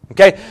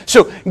 Okay?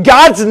 So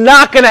God's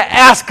not going to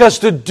ask us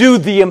to do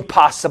the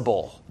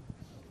impossible.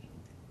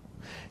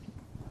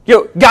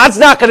 God's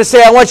not going to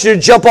say, I want you to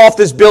jump off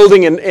this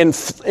building and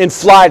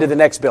fly to the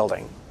next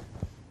building.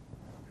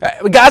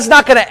 God's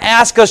not going to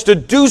ask us to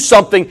do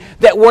something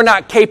that we're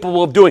not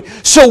capable of doing.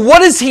 So what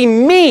does He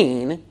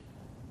mean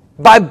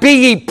by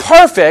be ye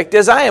perfect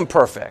as I am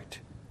perfect?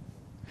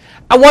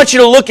 I want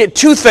you to look at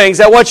two things.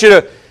 I want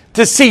you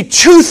to see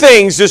two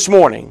things this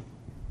morning.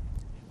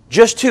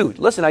 Just two.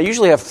 Listen, I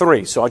usually have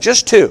three, so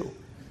just two.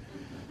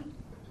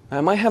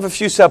 I might have a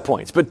few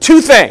subpoints, but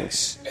two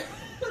things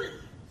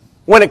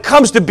when it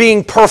comes to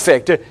being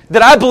perfect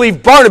that I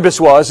believe Barnabas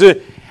was.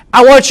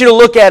 I want you to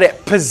look at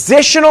it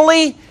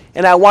positionally,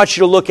 and I want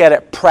you to look at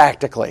it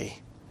practically.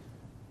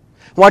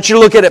 I want you to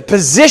look at it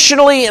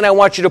positionally, and I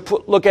want you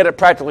to look at it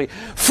practically.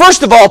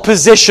 First of all,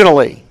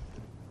 positionally.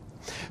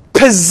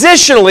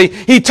 Positionally,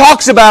 he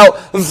talks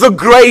about the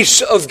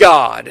grace of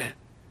God.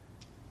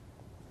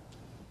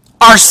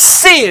 Our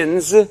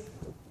sins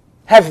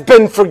have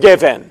been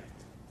forgiven.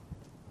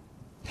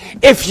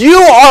 If you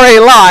are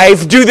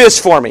alive, do this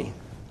for me.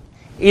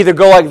 Either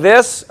go like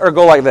this or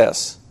go like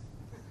this.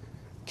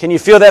 Can you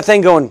feel that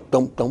thing going,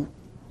 dum, dum?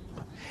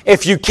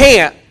 If you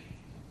can't,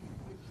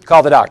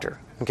 call the doctor,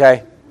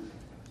 okay?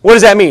 What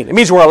does that mean? It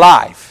means we're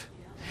alive.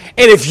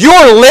 And if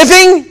you're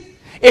living,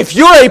 if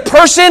you're a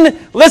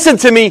person, listen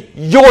to me,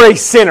 you're a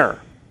sinner.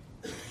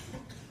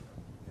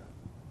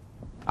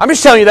 I'm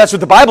just telling you that's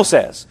what the Bible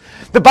says.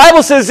 The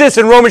Bible says this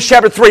in Romans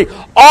chapter 3,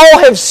 all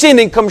have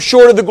sinned and come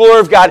short of the glory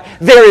of God.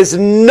 There is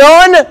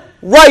none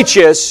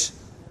righteous,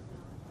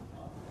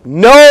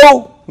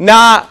 no,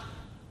 not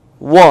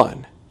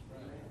one.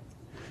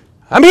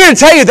 I'm here to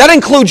tell you that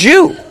includes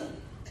you.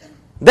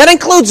 That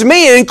includes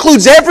me. It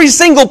includes every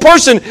single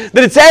person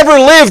that has ever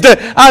lived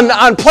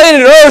on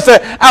planet Earth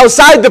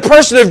outside the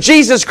person of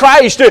Jesus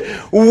Christ.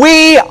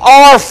 We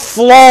are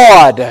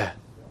flawed.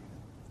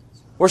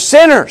 We're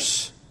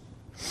sinners.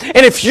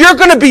 And if you're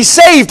going to be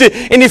saved,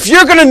 and if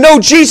you're going to know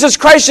Jesus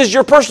Christ as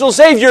your personal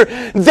Savior,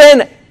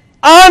 then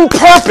on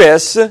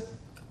purpose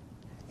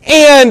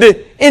and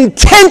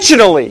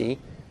intentionally,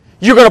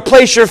 you're going to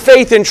place your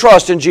faith and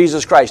trust in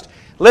Jesus Christ.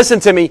 Listen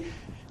to me.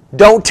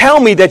 Don't tell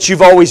me that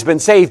you've always been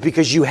saved,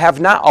 because you have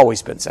not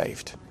always been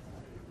saved.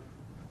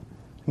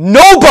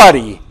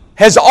 Nobody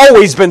has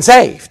always been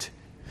saved.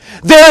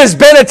 There has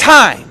been a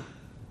time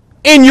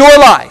in your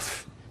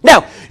life.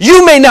 Now,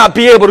 you may not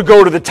be able to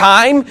go to the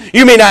time.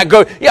 You may not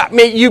go.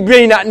 You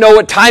may not know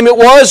what time it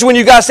was when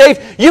you got saved.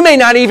 You may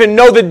not even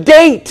know the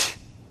date.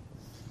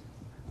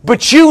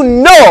 But you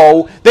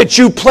know that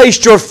you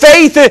placed your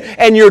faith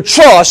and your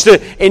trust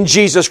in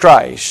Jesus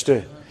Christ.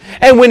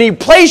 And when you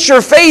place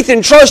your faith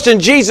and trust in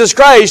Jesus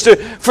Christ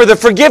for the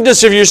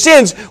forgiveness of your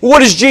sins, what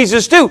does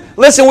Jesus do?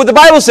 Listen what the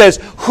Bible says.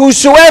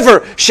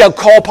 Whosoever shall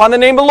call upon the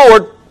name of the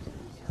Lord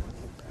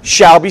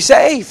shall be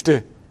saved.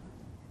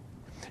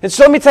 And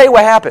so let me tell you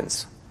what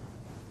happens.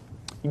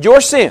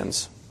 Your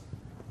sins,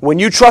 when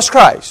you trust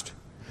Christ,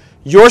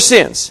 your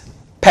sins,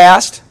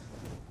 past,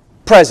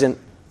 present,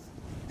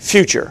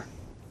 future,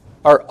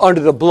 are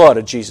under the blood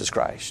of Jesus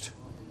Christ.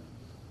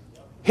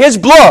 His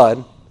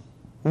blood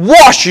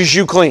washes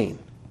you clean.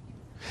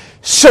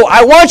 So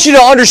I want you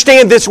to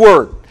understand this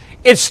word.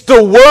 It's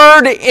the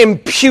word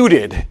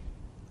imputed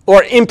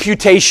or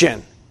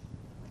imputation.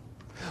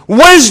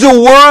 What does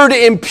the word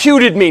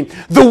imputed mean?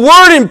 The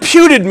word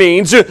imputed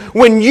means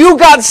when you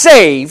got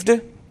saved,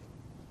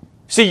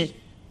 see,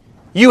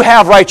 you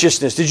have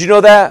righteousness. Did you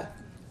know that?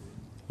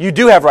 You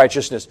do have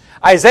righteousness.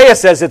 Isaiah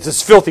says it's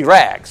as filthy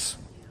rags.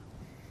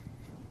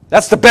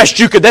 That's the best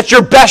you could. That's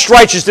your best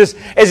righteousness,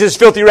 is his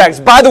filthy rags.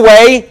 By the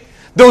way,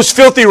 those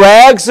filthy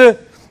rags are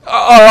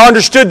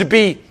understood to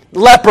be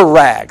leper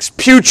rags,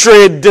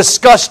 putrid,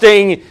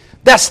 disgusting.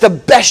 That's the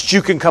best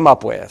you can come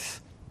up with.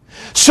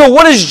 So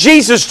what does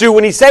Jesus do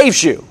when He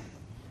saves you?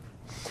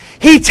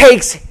 He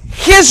takes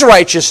His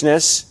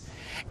righteousness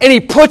and He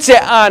puts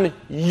it on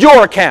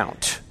your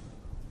account.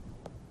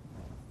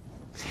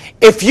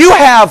 If you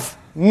have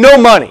no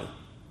money,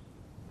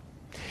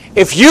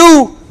 if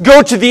you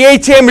go to the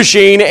ATM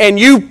machine and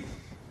you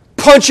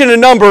punch in a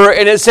number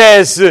and it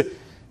says,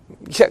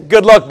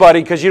 good luck,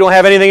 buddy, because you don't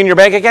have anything in your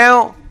bank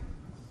account,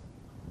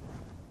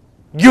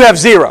 you have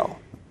zero.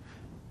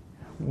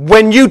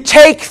 When you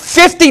take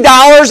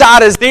 $50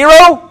 out of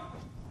zero,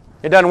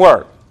 it doesn't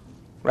work,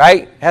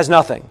 right? It has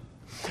nothing.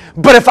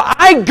 But if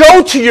I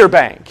go to your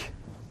bank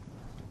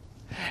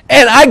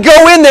and I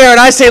go in there and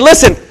I say,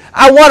 listen,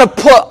 I want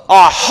to put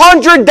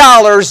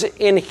 $100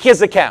 in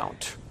his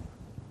account.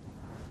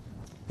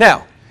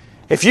 Now,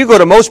 if you go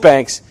to most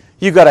banks,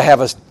 you got to have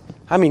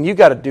you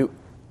got to do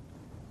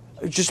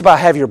just about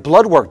have your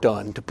blood work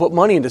done to put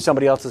money into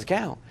somebody else's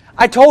account.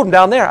 I told him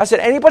down there, I said,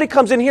 anybody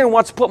comes in here and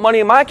wants to put money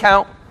in my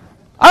account,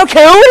 I don't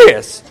care who it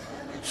is.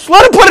 Just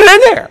let them put it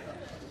in there.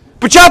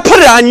 But y'all put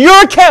it on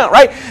your account,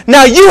 right?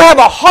 Now you have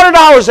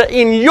 $100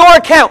 in your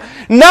account,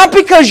 not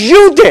because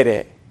you did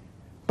it,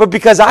 but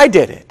because I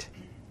did it.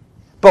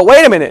 But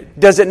wait a minute,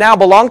 does it now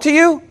belong to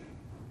you?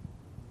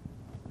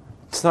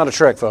 It's not a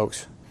trick,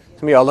 folks.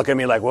 Some of y'all look at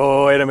me like,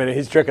 whoa, wait a minute,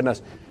 he's tricking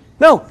us.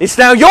 No, it's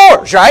now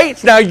yours, right?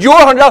 It's now your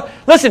 $100.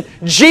 Listen,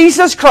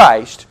 Jesus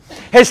Christ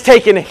has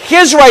taken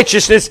His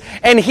righteousness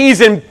and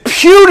He's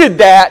imputed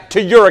that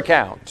to your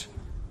account.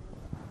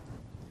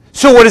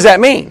 So what does that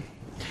mean?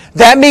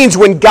 That means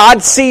when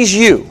God sees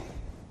you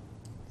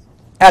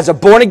as a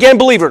born-again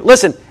believer,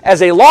 listen,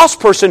 as a lost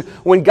person,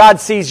 when God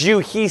sees you,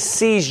 He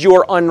sees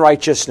your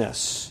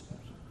unrighteousness.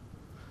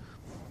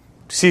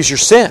 He sees your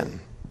sin.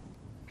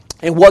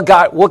 And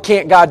what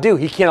can't God do?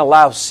 He can't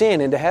allow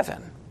sin into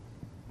heaven.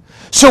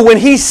 So when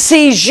He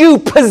sees you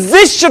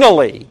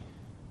positionally,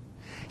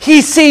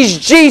 He sees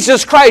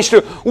Jesus Christ.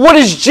 What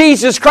is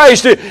Jesus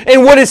Christ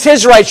and what is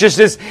His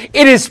righteousness?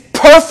 It is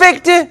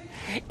perfect. It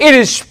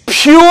is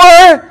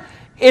pure.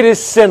 It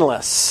is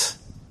sinless.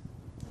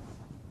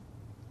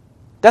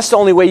 That's the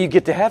only way you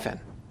get to heaven.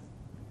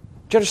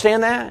 Do you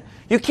understand that?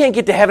 You can't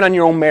get to heaven on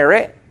your own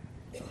merit.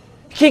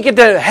 You can't get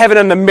to heaven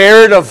on the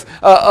merit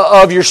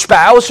of your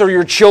spouse or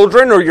your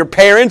children or your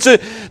parents.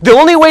 The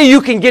only way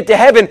you can get to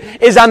heaven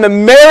is on the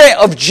merit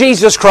of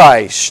Jesus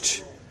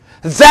Christ.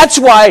 That's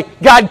why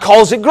God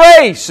calls it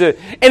grace. And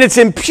it's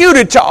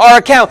imputed to our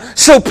account.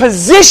 So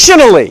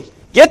positionally,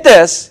 get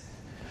this,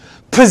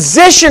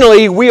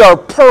 positionally we are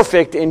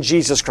perfect in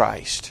Jesus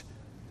Christ.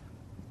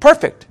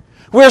 Perfect.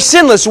 We're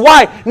sinless.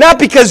 Why? Not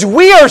because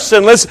we are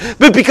sinless,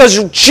 but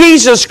because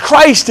Jesus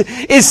Christ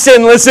is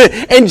sinless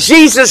and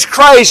Jesus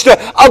Christ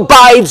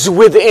abides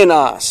within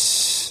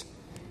us.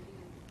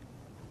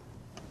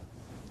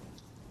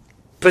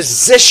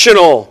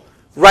 Positional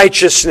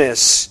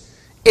righteousness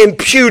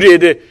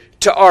imputed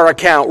to our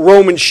account.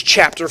 Romans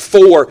chapter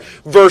 4,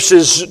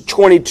 verses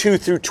 22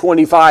 through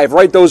 25.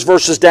 Write those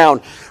verses down.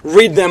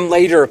 Read them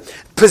later.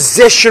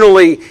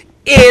 Positionally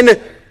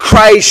in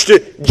Christ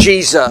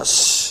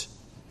Jesus,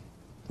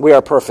 we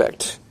are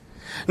perfect.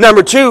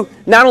 Number two,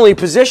 not only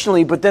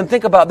positionally, but then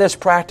think about this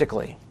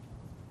practically.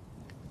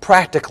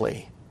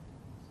 Practically.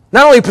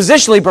 Not only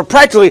positionally, but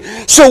practically.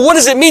 So what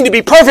does it mean to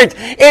be perfect?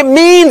 It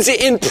means,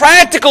 in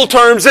practical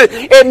terms,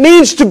 it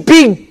means to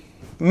be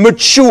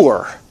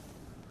mature.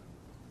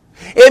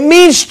 It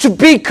means to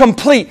be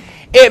complete.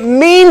 It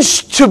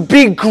means to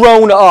be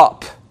grown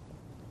up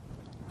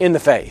in the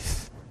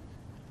faith.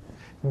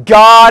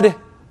 God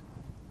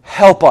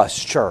help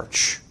us,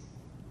 church.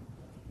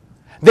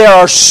 There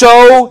are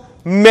so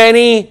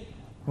many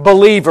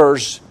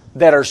believers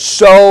that are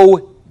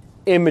so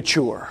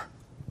immature.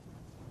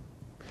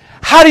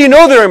 How do you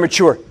know they're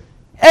immature?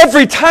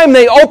 Every time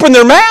they open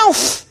their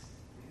mouth.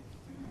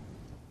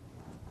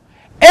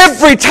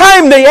 Every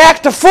time they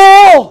act a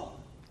fool.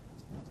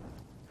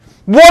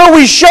 What are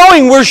we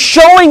showing? We're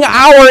showing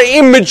our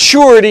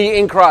immaturity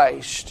in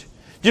Christ.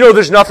 You know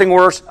there's nothing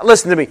worse?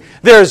 Listen to me.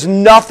 There's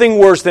nothing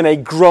worse than a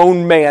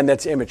grown man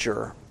that's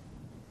immature.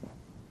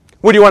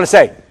 What do you want to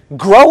say?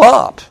 Grow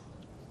up.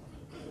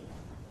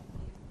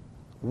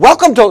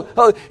 Welcome to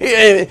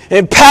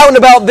and pouting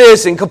about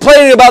this and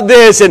complaining about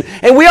this and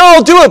we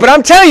all do it, but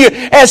I'm telling you,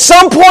 at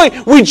some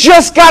point we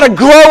just got to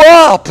grow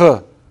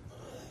up.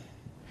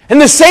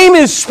 And the same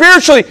is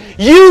spiritually.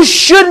 You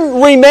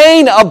shouldn't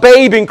remain a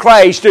babe in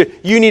Christ.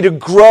 You need to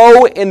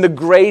grow in the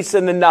grace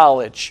and the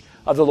knowledge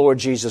of the Lord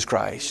Jesus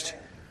Christ.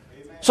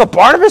 So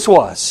Barnabas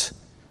was.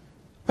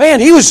 Man,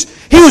 he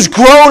was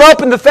grown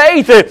up in the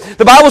faith.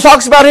 The Bible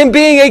talks about him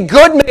being a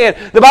good man.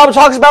 The Bible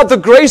talks about the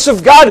grace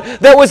of God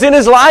that was in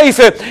his life.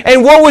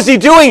 And what was he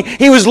doing?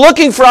 He was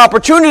looking for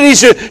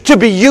opportunities to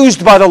be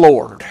used by the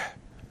Lord.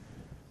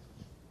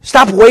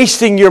 Stop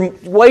wasting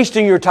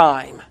your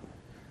time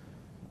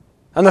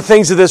on the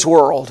things of this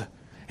world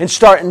and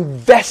start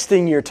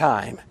investing your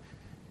time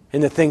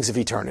in the things of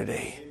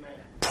eternity.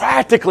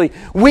 Practically,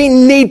 we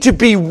need to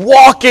be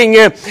walking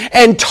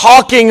and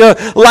talking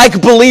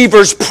like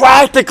believers.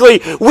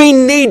 Practically, we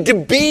need to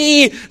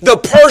be the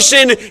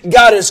person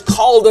God has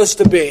called us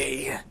to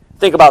be.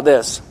 Think about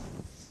this.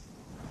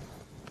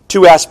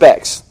 2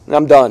 aspects, and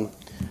I'm done.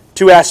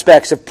 2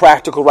 aspects of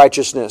practical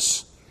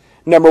righteousness.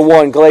 Number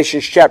 1,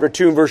 Galatians chapter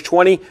 2 and verse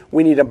 20,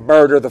 we need to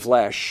murder the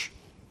flesh.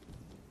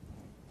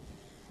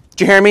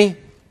 Did you hear me?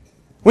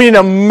 We need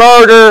to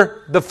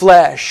murder the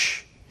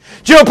flesh.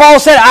 Do you know what Paul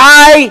said?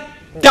 I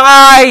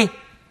die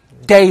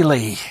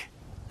daily.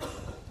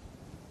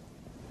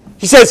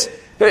 He says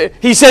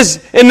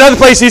in another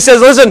place, he says,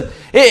 listen,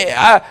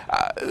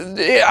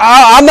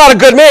 I'm not a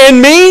good man.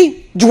 In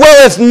me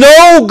dwelleth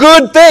no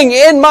good thing.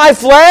 In my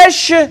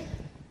flesh,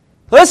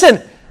 listen,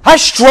 I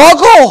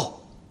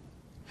struggle.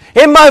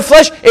 In my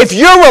flesh, if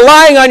you're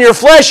relying on your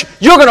flesh,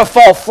 you're going to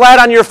fall flat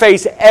on your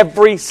face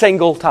every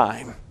single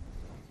time.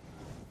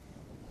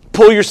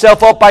 Pull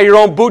yourself up by your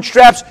own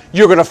bootstraps,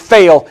 you're going to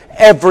fail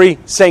every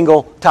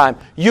single time.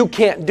 You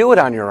can't do it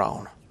on your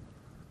own.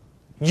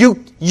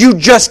 You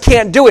just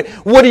can't do it.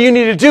 What do you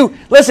need to do?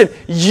 Listen,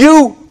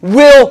 you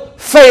will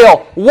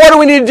fail. What do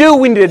we need to do?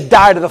 We need to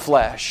die to the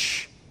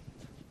flesh.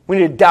 We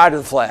need to die to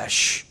the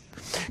flesh.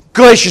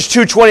 Galatians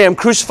 2:20, I'm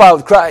crucified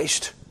with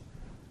Christ.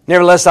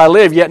 Nevertheless I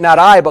live, yet not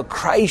I, but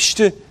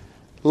Christ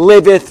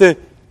liveth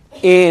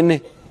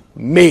in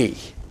me.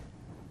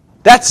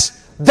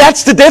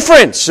 That's the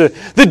difference.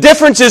 The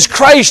difference is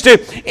Christ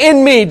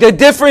in me. The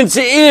difference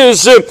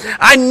is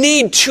I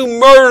need to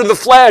murder the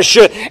flesh.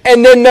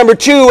 And then number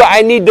 2,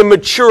 I need to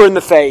mature in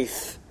the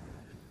faith.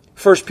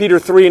 1 Peter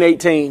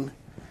 3:18.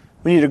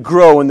 We need to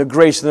grow in the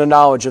grace and the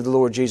knowledge of the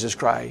Lord Jesus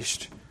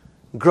Christ.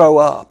 Grow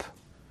up.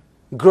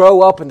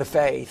 Grow up in the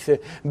faith.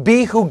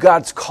 Be who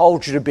God's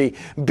called you to be.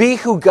 Be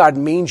who God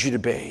means you to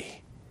be.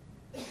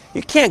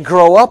 You can't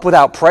grow up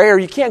without prayer.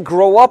 You can't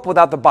grow up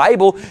without the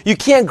Bible. You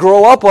can't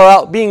grow up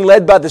without being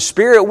led by the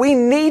Spirit. We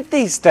need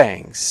these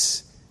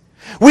things.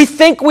 We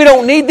think we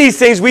don't need these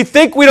things. We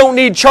think we don't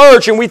need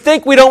church, and we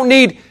think we don't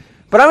need...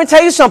 But I'm going to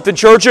tell you something,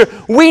 church.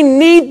 We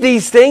need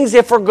these things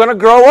if we're going to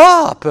grow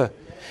up.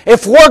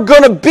 If we're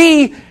going to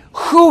be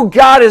who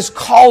God has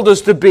called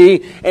us to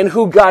be and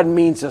who God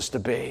means us to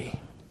be.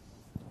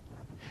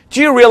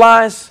 Do you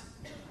realize,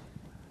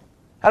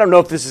 I don't know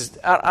if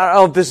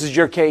this is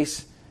your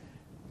case,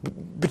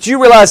 but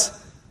you realize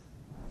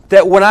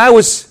that when I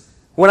was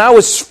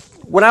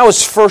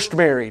first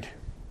married,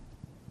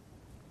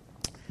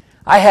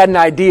 I had an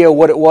idea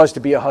what it was to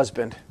be a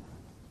husband.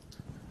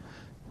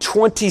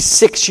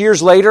 26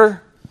 years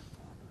later,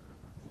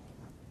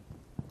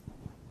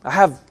 I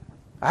have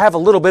a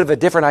little bit of a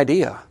different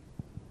idea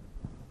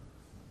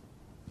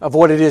of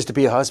what it is to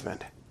be a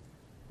husband.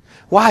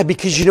 Why?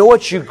 Because you know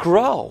what? You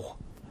grow.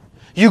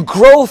 You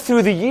grow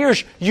through the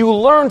years. You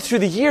learn through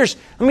the years.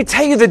 Let me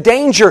tell you the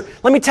danger.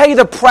 Let me tell you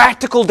the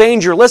practical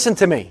danger. Listen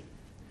to me.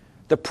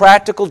 The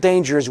practical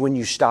danger is when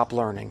you stop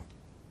learning.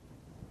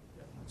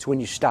 It's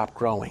when you stop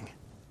growing.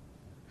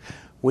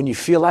 When you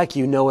feel like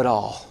you know it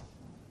all.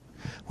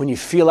 When you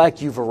feel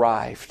like you've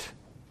arrived.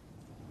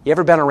 You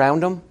ever been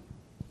around them?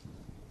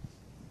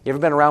 You ever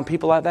been around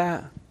people like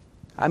that?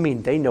 I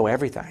mean, they know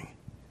everything.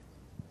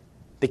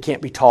 They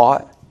can't be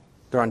taught.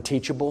 They're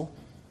unteachable.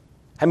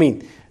 I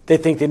mean, they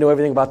think they know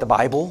everything about the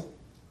Bible.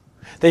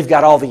 They've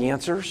got all the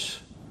answers.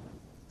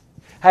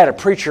 I had a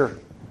preacher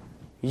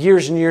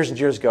years and years and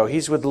years ago.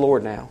 He's with the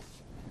Lord now.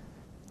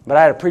 But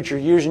I had a preacher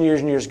years and years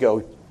and years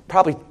ago,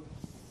 probably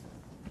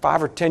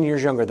 5 or 10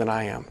 years younger than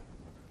I am.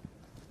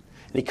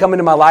 And he come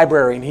into my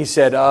library and he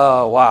said,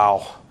 "Oh,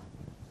 wow."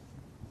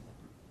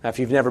 Now, if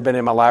you've never been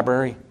in my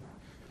library,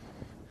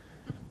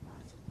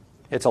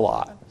 it's a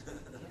lot.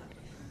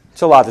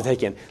 It's a lot to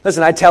take in.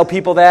 Listen, I tell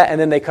people that,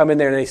 and then they come in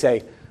there and they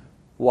say,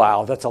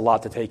 "Wow, that's a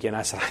lot to take in."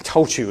 I said, "I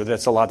told you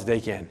that's a lot to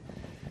take in."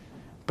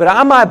 But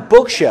on my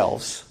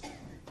bookshelves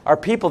are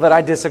people that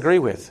I disagree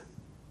with.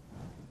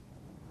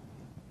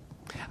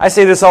 I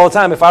say this all the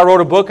time. If I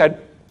wrote a book, I'd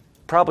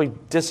probably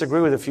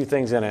disagree with a few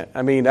things in it.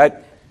 I mean, I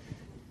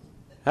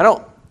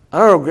don't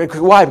know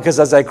why, because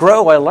as I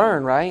grow, I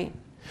learn, right?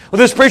 Well,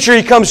 this preacher,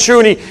 he comes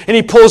through and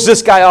he pulls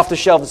this guy off the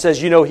shelf and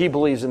says, he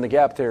believes in the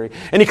gap theory.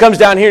 And he comes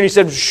down here and he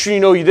said,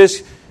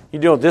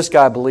 this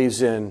guy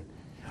believes in,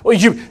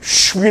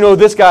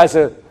 this guy's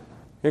a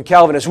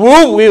Calvinist.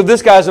 Well,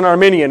 this guy's an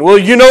Arminian. Well,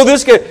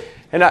 this guy.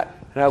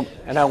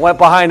 And I went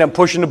behind him,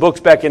 pushing the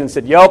books back in and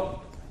said,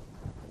 Yup.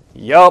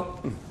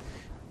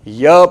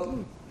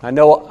 I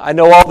know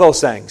all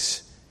those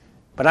things.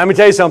 But I'm going to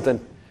tell you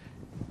something.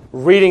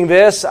 Reading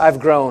this, I've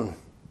grown.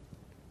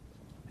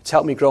 It's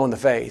helped me grow in the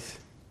faith.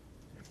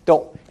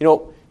 You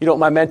know what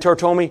my mentor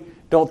told me?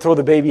 Don't throw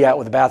the baby out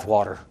with the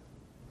bathwater.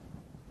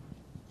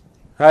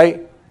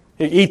 Right?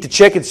 You eat the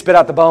chicken, spit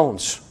out the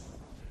bones.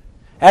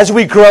 As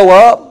we grow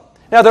up,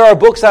 now there are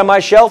books on my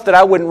shelf that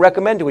I wouldn't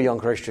recommend to a young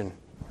Christian.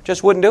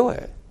 Just wouldn't do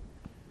it.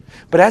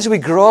 But as we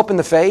grow up in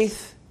the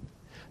faith,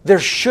 there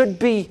should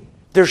be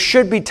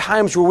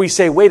times where we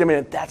say, wait a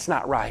minute, that's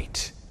not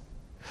right.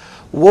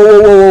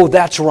 Whoa,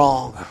 that's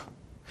wrong.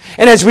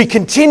 And as we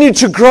continue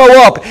to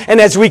grow up and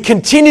as we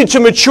continue to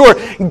mature,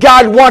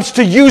 God wants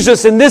to use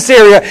us in this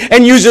area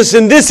and use us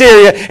in this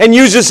area and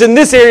use us in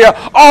this area.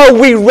 Are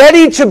we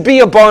ready to be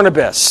a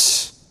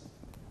Barnabas?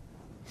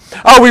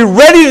 Are we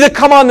ready to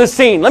come on the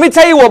scene? Let me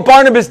tell you what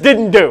Barnabas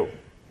didn't do.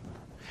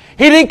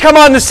 He didn't come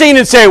on the scene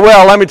and say,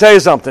 well, let me tell you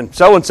something.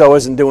 So-and-so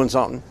isn't doing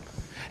something.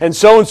 And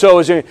so-and-so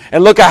is doing,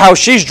 and look at how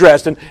she's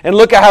dressed, and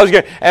look at how he's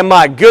getting, and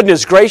my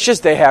goodness gracious,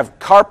 they have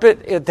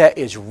carpet that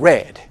is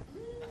red.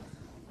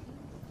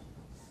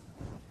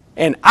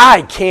 And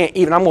I can't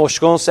even, I'm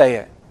just going to say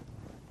it,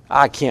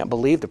 I can't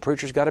believe the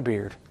preacher's got a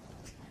beard.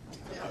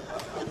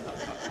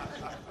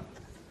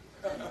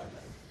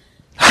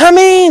 I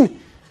mean,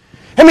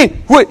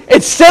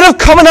 instead of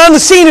coming on the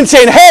scene and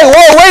saying, hey,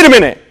 whoa, wait a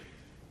minute.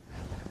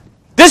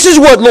 This is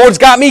what Lord's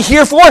got me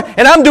here for,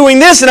 and I'm doing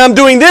this, and I'm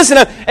doing this,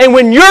 and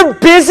when you're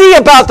busy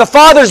about the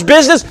Father's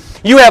business,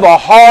 you have a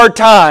hard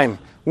time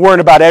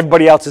worrying about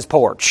everybody else's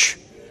porch.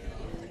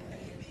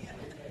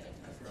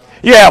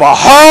 You have a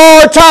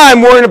hard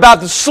time worrying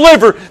about the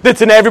sliver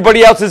that's in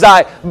everybody else's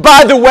eye.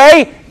 By the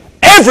way,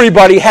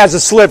 Everybody has a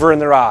sliver in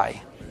their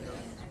eye.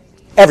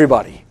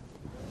 Everybody.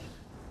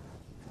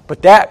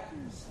 But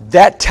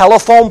that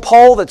telephone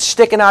pole that's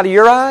sticking out of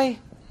your eye,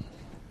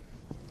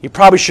 you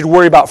probably should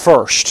worry about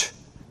first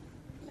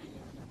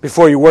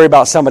before you worry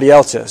about somebody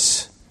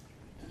else's.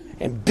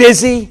 And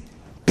busy.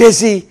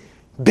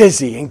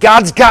 And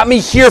God's got me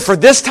here for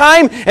this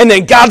time, and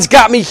then God's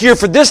got me here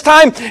for this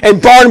time,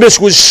 and Barnabas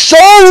was so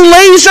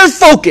laser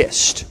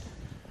focused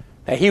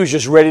that he was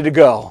just ready to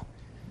go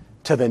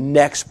to the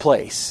next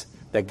place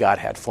that God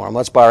had for him.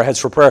 Let's bow our heads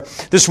for prayer.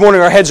 This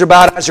morning our heads are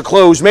bowed, eyes are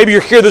closed. Maybe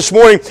you're here this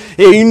morning,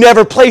 you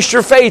never placed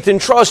your faith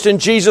and trust in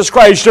Jesus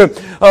Christ.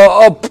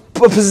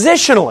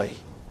 Positionally,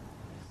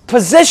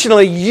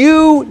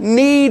 you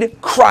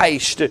need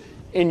Christ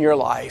in your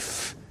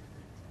life.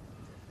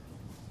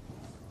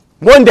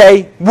 One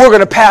day, we're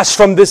going to pass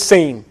from this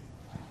scene.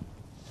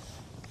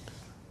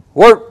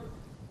 We're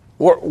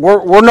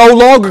no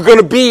longer going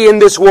to be in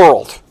this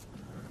world.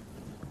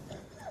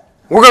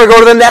 We're going to go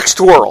to the next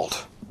world.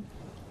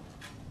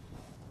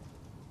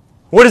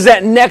 What does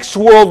that next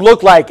world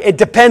look like? It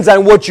depends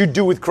on what you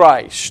do with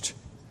Christ.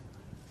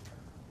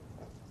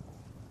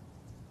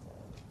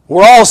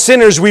 We're all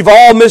sinners. We've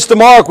all missed the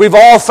mark. We've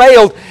all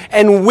failed.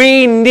 And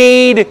we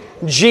need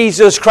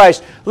Jesus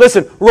Christ.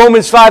 Listen,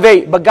 Romans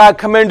 5:8, but God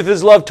commendeth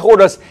His love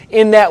toward us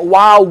in that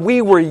while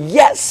we were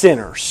yet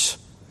sinners,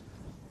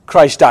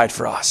 Christ died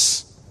for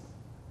us.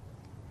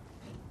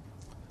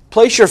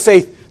 Place your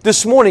faith,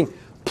 this morning,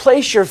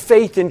 place your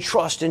faith and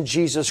trust in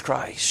Jesus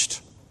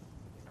Christ.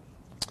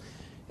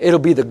 It'll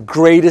be the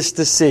greatest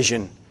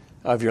decision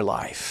of your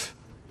life.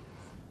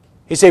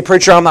 You say,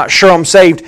 preacher, I'm not sure I'm saved.